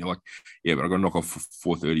interview and you're like, yeah, but I got to knock off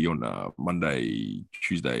 4:30 on Monday,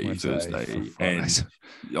 Tuesday, Wednesday, Thursday, and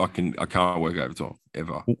I can't work overtime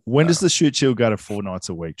ever. When does the shoot shield go to 4 nights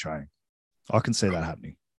a week training? I can see that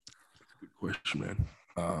happening. Good question, man.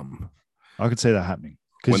 I can see that happening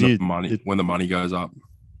when the money goes up.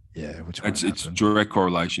 Yeah, it's direct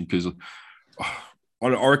correlation because I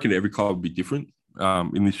reckon every club would be different.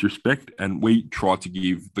 In this respect, and we try to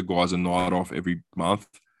give the guys a night off every month,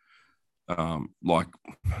 like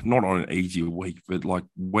not on an easier week, but like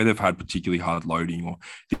where they've had particularly hard loading. Or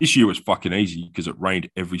this year was fucking easy because it rained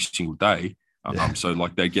every single day, so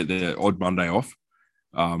like they get their odd Monday off.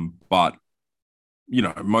 But you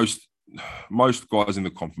know, most guys in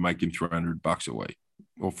the comp are making $300 a week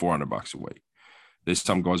or $400 a week. There's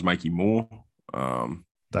some guys making more. Don't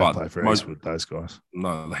play for Eastwood, those guys.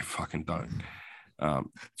 No, they fucking don't.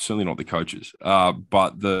 Certainly not the coaches.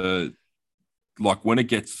 But when it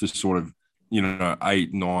gets to sort of, you know,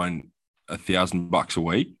 $8, $9, $1,000 a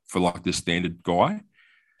week for like the standard guy,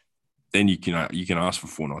 then you can ask for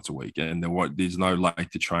 4 nights a week, and there's no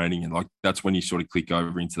late to training, and like that's when you sort of click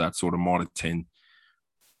over into that sort of -10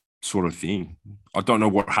 sort of thing. I don't know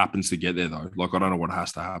what happens to get there though. Like I don't know what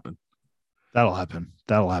has to happen. That'll happen.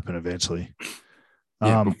 That'll happen eventually.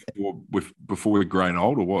 Yeah, before we're growing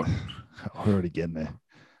old or what? We're already getting there.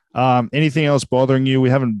 Anything else bothering you? We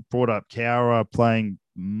haven't brought up Cowra playing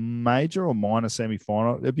major or minor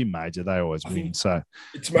semi-final. It'd be major. They always win. So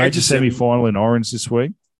it's major semi-final in Orange this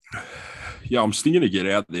week. Yeah, I'm stinging to get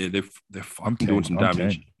out there. They're fucking doing some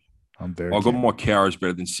damage. I got my Cowra's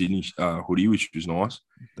better than Sydney hoodie, which was nice.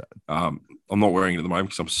 I'm not wearing it at the moment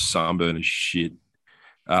because I'm sunburned as shit.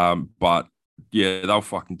 But yeah, they'll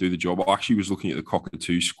fucking do the job. I actually was looking at the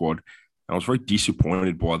Cockatoo squad, and I was very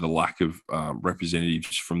disappointed by the lack of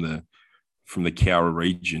representatives from the Cowra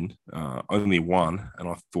region. Only one, and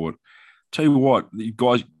I thought, tell you what, you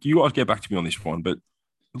guys get back to me on this one. But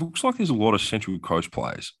it looks like there's a lot of Central Coast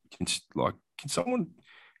players. Is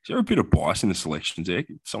there a bit of bias in the selections there?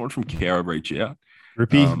 Can someone from Cowra reach out?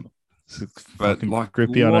 Grippy, but like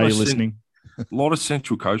Grippy, I know you're listening. A lot of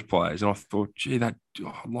Central Coast players, and I thought, gee, I'd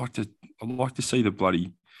like to see the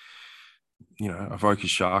bloody, Avoca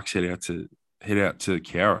Sharks head out to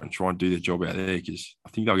Cowra and try and do their job out there, because I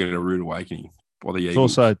think they'll get a rude awakening by the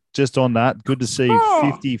Eagles. Also, just on that, good to see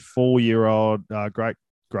 54-year-old,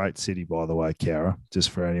 great city, by the way, Cowra, just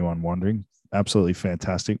for anyone wondering. Absolutely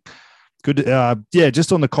fantastic. Good.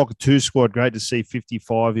 Just on the Cockatoo squad, great to see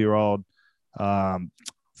 55-year-old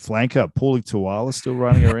flanker Paulie Tuala still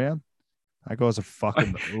running around. That guy's a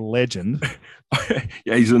fucking legend.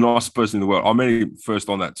 Yeah, he's the nicest person in the world. I met him first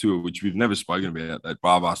on that tour, which we've never spoken about, that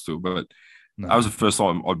Barbas tour, but that was the first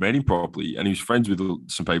time I'd met him properly. And he was friends with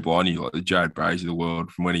some people I knew, like the Jared Brays of the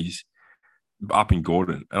world, from when he's up in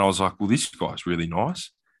Gordon. And I was like, well, this guy's really nice.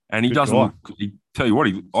 And he doesn't look, tell you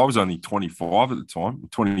what, I was only 25 at the time,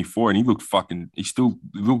 24, and he looked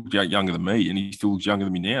looked younger than me, and he still looks younger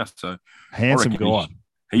than me now. So handsome guy.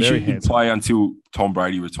 He should play until Tom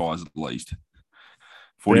Brady retires at least.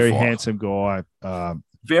 45. Very handsome guy.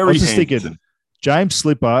 Very handsome. Thinking, James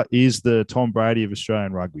Slipper is the Tom Brady of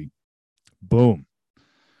Australian rugby. Boom.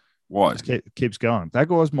 Why? Keeps going. That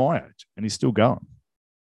guy's my age, and he's still going.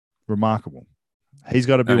 Remarkable. He's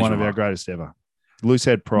got to be one of our greatest ever. Loose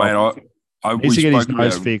head pride. Mate, needs to get his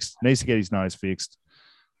nose fixed. Needs to get his nose fixed.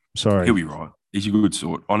 Sorry. He'll be right. He's a good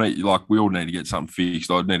sort. I know, we all need to get something fixed.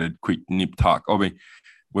 I need a quick nip tuck. I mean,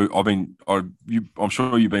 I'm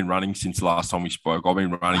sure you've been running since the last time we spoke. I've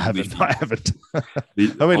been running. I haven't. I've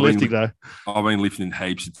been lifting though. I've been lifting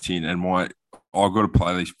heaps of tin, and I've got to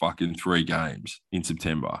play these fucking 3 games in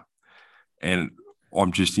September, and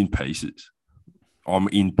I'm just in pieces. I'm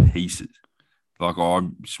in pieces. Like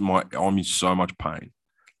I'm in so much pain.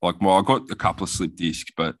 Like I got a couple of slip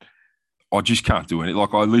discs, but I just can't do it.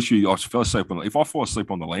 Like I fell asleep if I fall asleep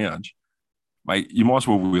on the lounge, mate, you might as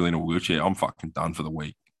well wheel in a wheelchair. I'm fucking done for the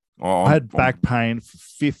week. I had back pain for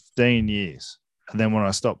 15 years. And then when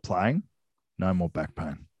I stopped playing, no more back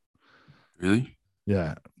pain. Really?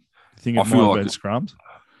 Yeah. You think it might have been scrums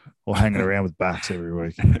or hanging around with backs every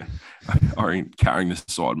week? I mean, carrying this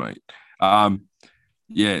side, mate.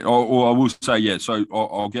 Yeah. Or I will say, yeah. So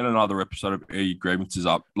I'll get another episode of Air Your Grievances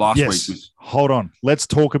up. Last week was... Hold on. Let's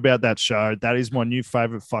talk about that show. That is my new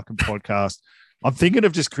favorite fucking podcast. I'm thinking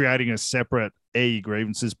of just creating a separate Air Your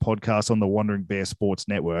Grievances podcast on the Wandering Bear Sports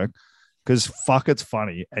Network because fuck, it's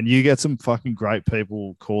funny. And you get some fucking great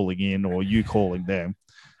people calling in or you calling them.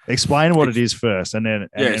 Explain what it is first and then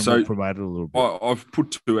we'll promote it a little bit. I've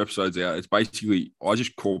put 2 episodes out. It's basically, I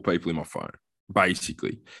just call people in my phone,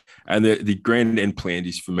 basically. And the grand end plan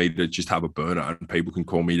is for me to just have a burner and people can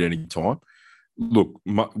call me at any time. Look,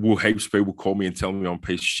 will heaps of people call me and tell me I'm a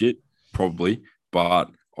piece of shit? Probably. But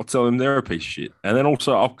I'll tell them they're a piece of shit. And then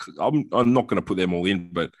also, I'm not going to put them all in,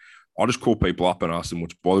 but I'll just call people up and ask them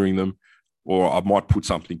what's bothering them, or I might put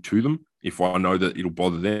something to them if I know that it'll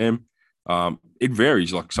bother them. It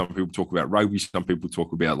varies. Like some people talk about rugby, some people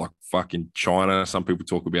talk about like fucking China, some people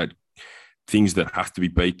talk about things that have to be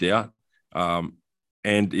beat out.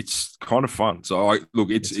 And it's kind of fun. So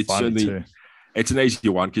it's certainly too. It's an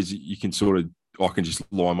easier one because you can I can just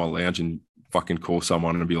lie on my lounge and fucking call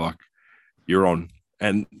someone and be like, "You're on."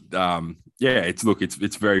 And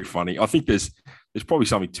it's very funny. I think there's probably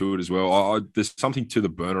something to it as well. There's something to the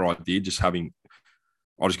burner idea.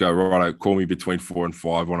 I'll just go, right, call me between 4 and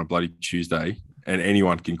 5 on a bloody Tuesday, and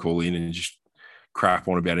anyone can call in and just crap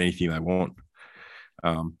on about anything they want.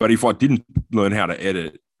 But if I didn't learn how to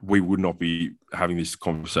edit, we would not be having this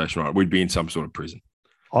conversation, right? We'd be in some sort of prison.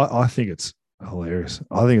 I think it's hilarious.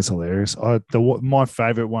 My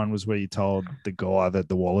favorite one was where you told the guy that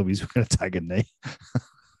the Wallabies were going to take a knee.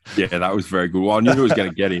 Yeah, that was very good. Well, I knew it was going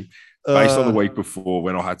to get him. Based on the week before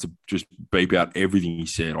when I had to just beep out everything he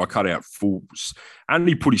said. I cut out full, and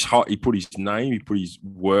he put his name, he put his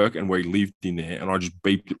work and where he lived in there, and I just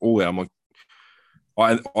beeped it all out. I'm like,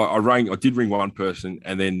 I did ring one person,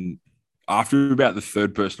 and then after about the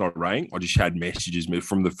 3rd person I rang, I just had messages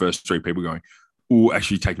from the first 3 people going, "Oh,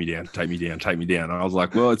 actually, take me down." And I was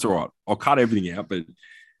like, "Well, it's all right. I'll cut everything out." But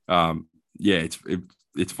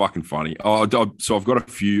it's fucking funny. So I've got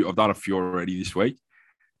a few. I've done a few already this week.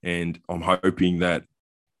 And I'm hoping that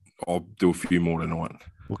I'll do a few more tonight.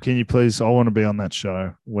 Well, can you please? I want to be on that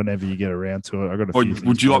show whenever you get around to it. I got a few.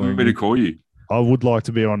 Would you like me to call you? I would like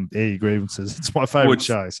to be on Air Your Grievances. It's my favorite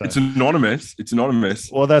show. So. It's anonymous.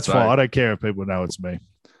 Well, that's fine. I don't care if people know it's me.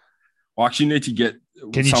 I actually need to get.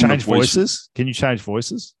 Can you change voices? Can you change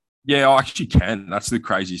voices? Yeah, I actually can. That's the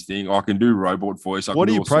craziest thing. I can do robot voice. What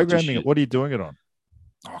are you programming it? What are you doing it on?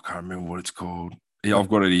 I can't remember what it's called. Yeah, I've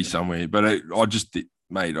got it here somewhere. But I just.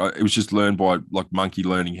 Mate, it was just learned by like monkey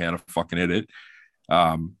learning how to fucking edit,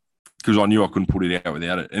 because I knew I couldn't put it out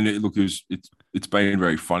without it. And it's been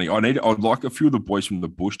very funny. I'd like a few of the boys from the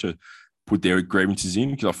bush to put their grievances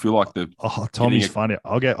in because I feel like Tommy's funny.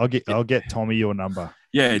 I'll get Tommy your number.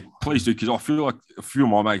 Yeah, please do because I feel like a few of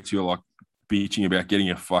my mates who are like bitching about getting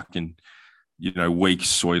a fucking weak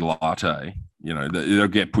soy latte. They'll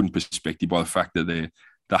get put in perspective by the fact that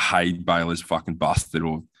the hay baler's fucking busted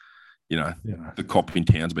or. The cop in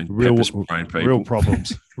town's been pepper spraying people.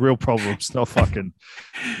 Real problems. Not fucking.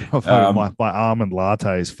 My almond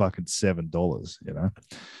latte is fucking $7.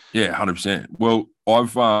 Yeah, 100%. Well,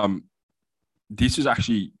 I've this has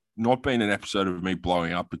actually not been an episode of me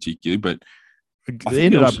blowing up particularly, but it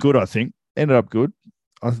ended up good. I think ended up good.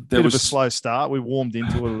 A bit of a slow start. We warmed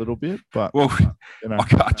into it a little bit, but I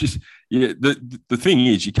can't just. Yeah, the thing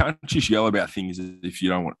is, you can't just yell about things if you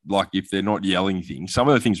don't want. Like if they're not yelling things. Some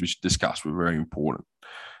of the things we discussed were very important,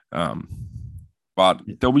 but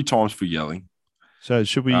there'll be times for yelling. So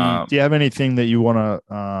should we? Do you have anything that you want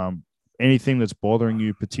to? Anything that's bothering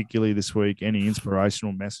you particularly this week? Any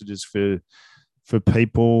inspirational messages for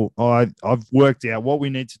people? I've worked out what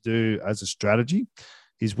we need to do as a strategy.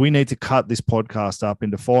 Is we need to cut this podcast up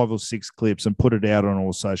into 5 or 6 clips and put it out on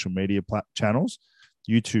all social media channels,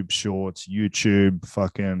 YouTube Shorts, YouTube,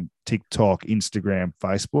 fucking TikTok, Instagram,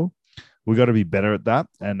 Facebook. We got to be better at that.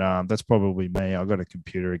 And that's probably me. I've got a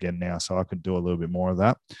computer again now, so I can do a little bit more of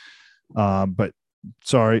that. But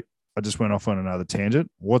sorry, I just went off on another tangent.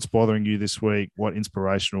 What's bothering you this week? What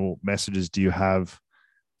inspirational messages do you have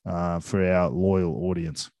for our loyal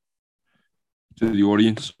audience? To the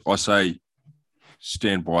audience, I say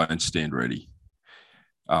stand by and stand ready.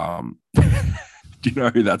 Do you know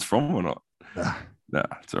who that's from or not? No,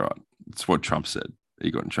 it's all right. It's what Trump said. He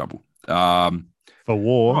got in trouble. For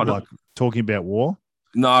war, like talking about war?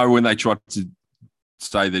 No, when they tried to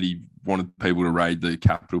say that he wanted people to raid the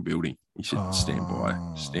Capitol building, he said, stand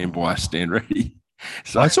by, stand ready.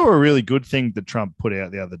 So I saw a really good thing that Trump put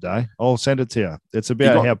out the other day. I'll send it to you. It's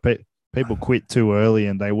about how people quit too early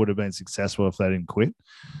and they would have been successful if they didn't quit.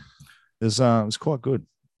 It was quite good.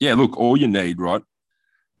 Yeah, look, all you need, right,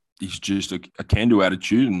 is just a can-do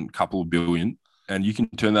attitude and a couple of billion, and you can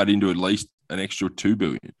turn that into at least an extra 2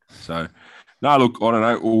 billion. So, no, look, I don't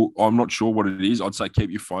know. I'm not sure what it is. I'd say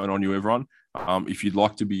keep your phone on you, everyone. If you'd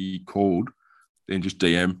like to be called, then just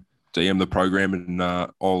DM the program, and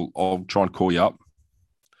I'll try and call you up.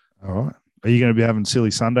 All right. Are you going to be having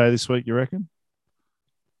Silly Sunday this week, you reckon?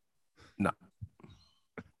 No.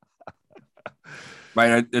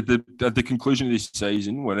 Mate, at the conclusion of this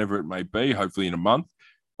season, whenever it may be, hopefully in a month,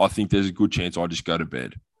 I think there's a good chance I just go to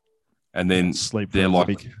bed. And then sleep. They're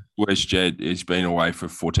like, where's Jed? He's been away for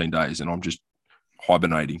 14 days and I'm just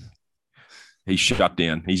hibernating. He's shut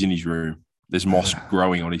down. He's in his room. There's moss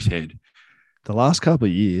growing on his head. The last couple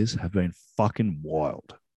of years have been fucking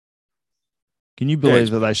wild. Can you believe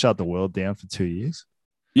that they shut the world down for 2 years?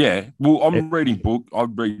 Yeah. Well, I'm reading books. I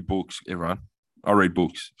read books, everyone. I read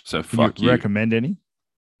books. So fuck you. Recommend any?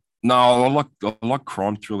 No, I like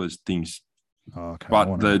crime thrillers, things. Oh, okay. But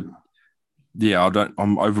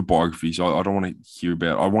I'm over biographies. I don't want to hear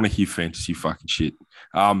about. I want to hear fantasy fucking shit.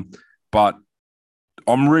 But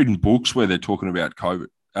I'm reading books where they're talking about COVID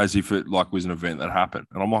as if it like was an event that happened,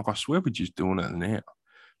 and I'm like, I swear we're just doing it now.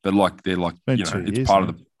 But like they're like, it's part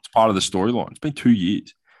of the storyline. It's been 2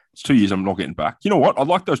 years. It's 2 years. I'm not getting back. You know what? I'd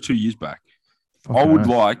like those 2 years back. I would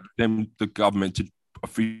like the government to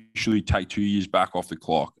officially take 2 years back off the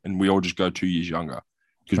clock, and we all just go 2 years younger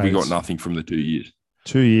because we got nothing from the 2 years.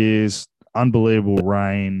 2 years, unbelievable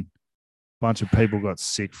rain. Bunch of people got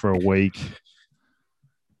sick for a week.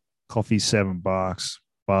 Coffee's $7.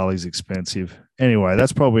 Barley's expensive. Anyway,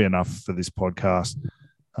 that's probably enough for this podcast.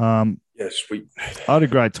 Yeah, sweet. I had a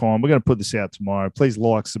great time. We're going to put this out tomorrow. Please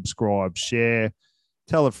like, subscribe, share,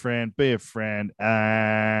 tell a friend, be a friend,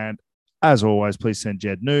 and as always, please send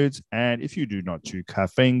Jed nudes. And if you do not chew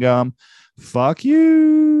caffeine gum, fuck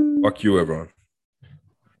you. Fuck you, everyone.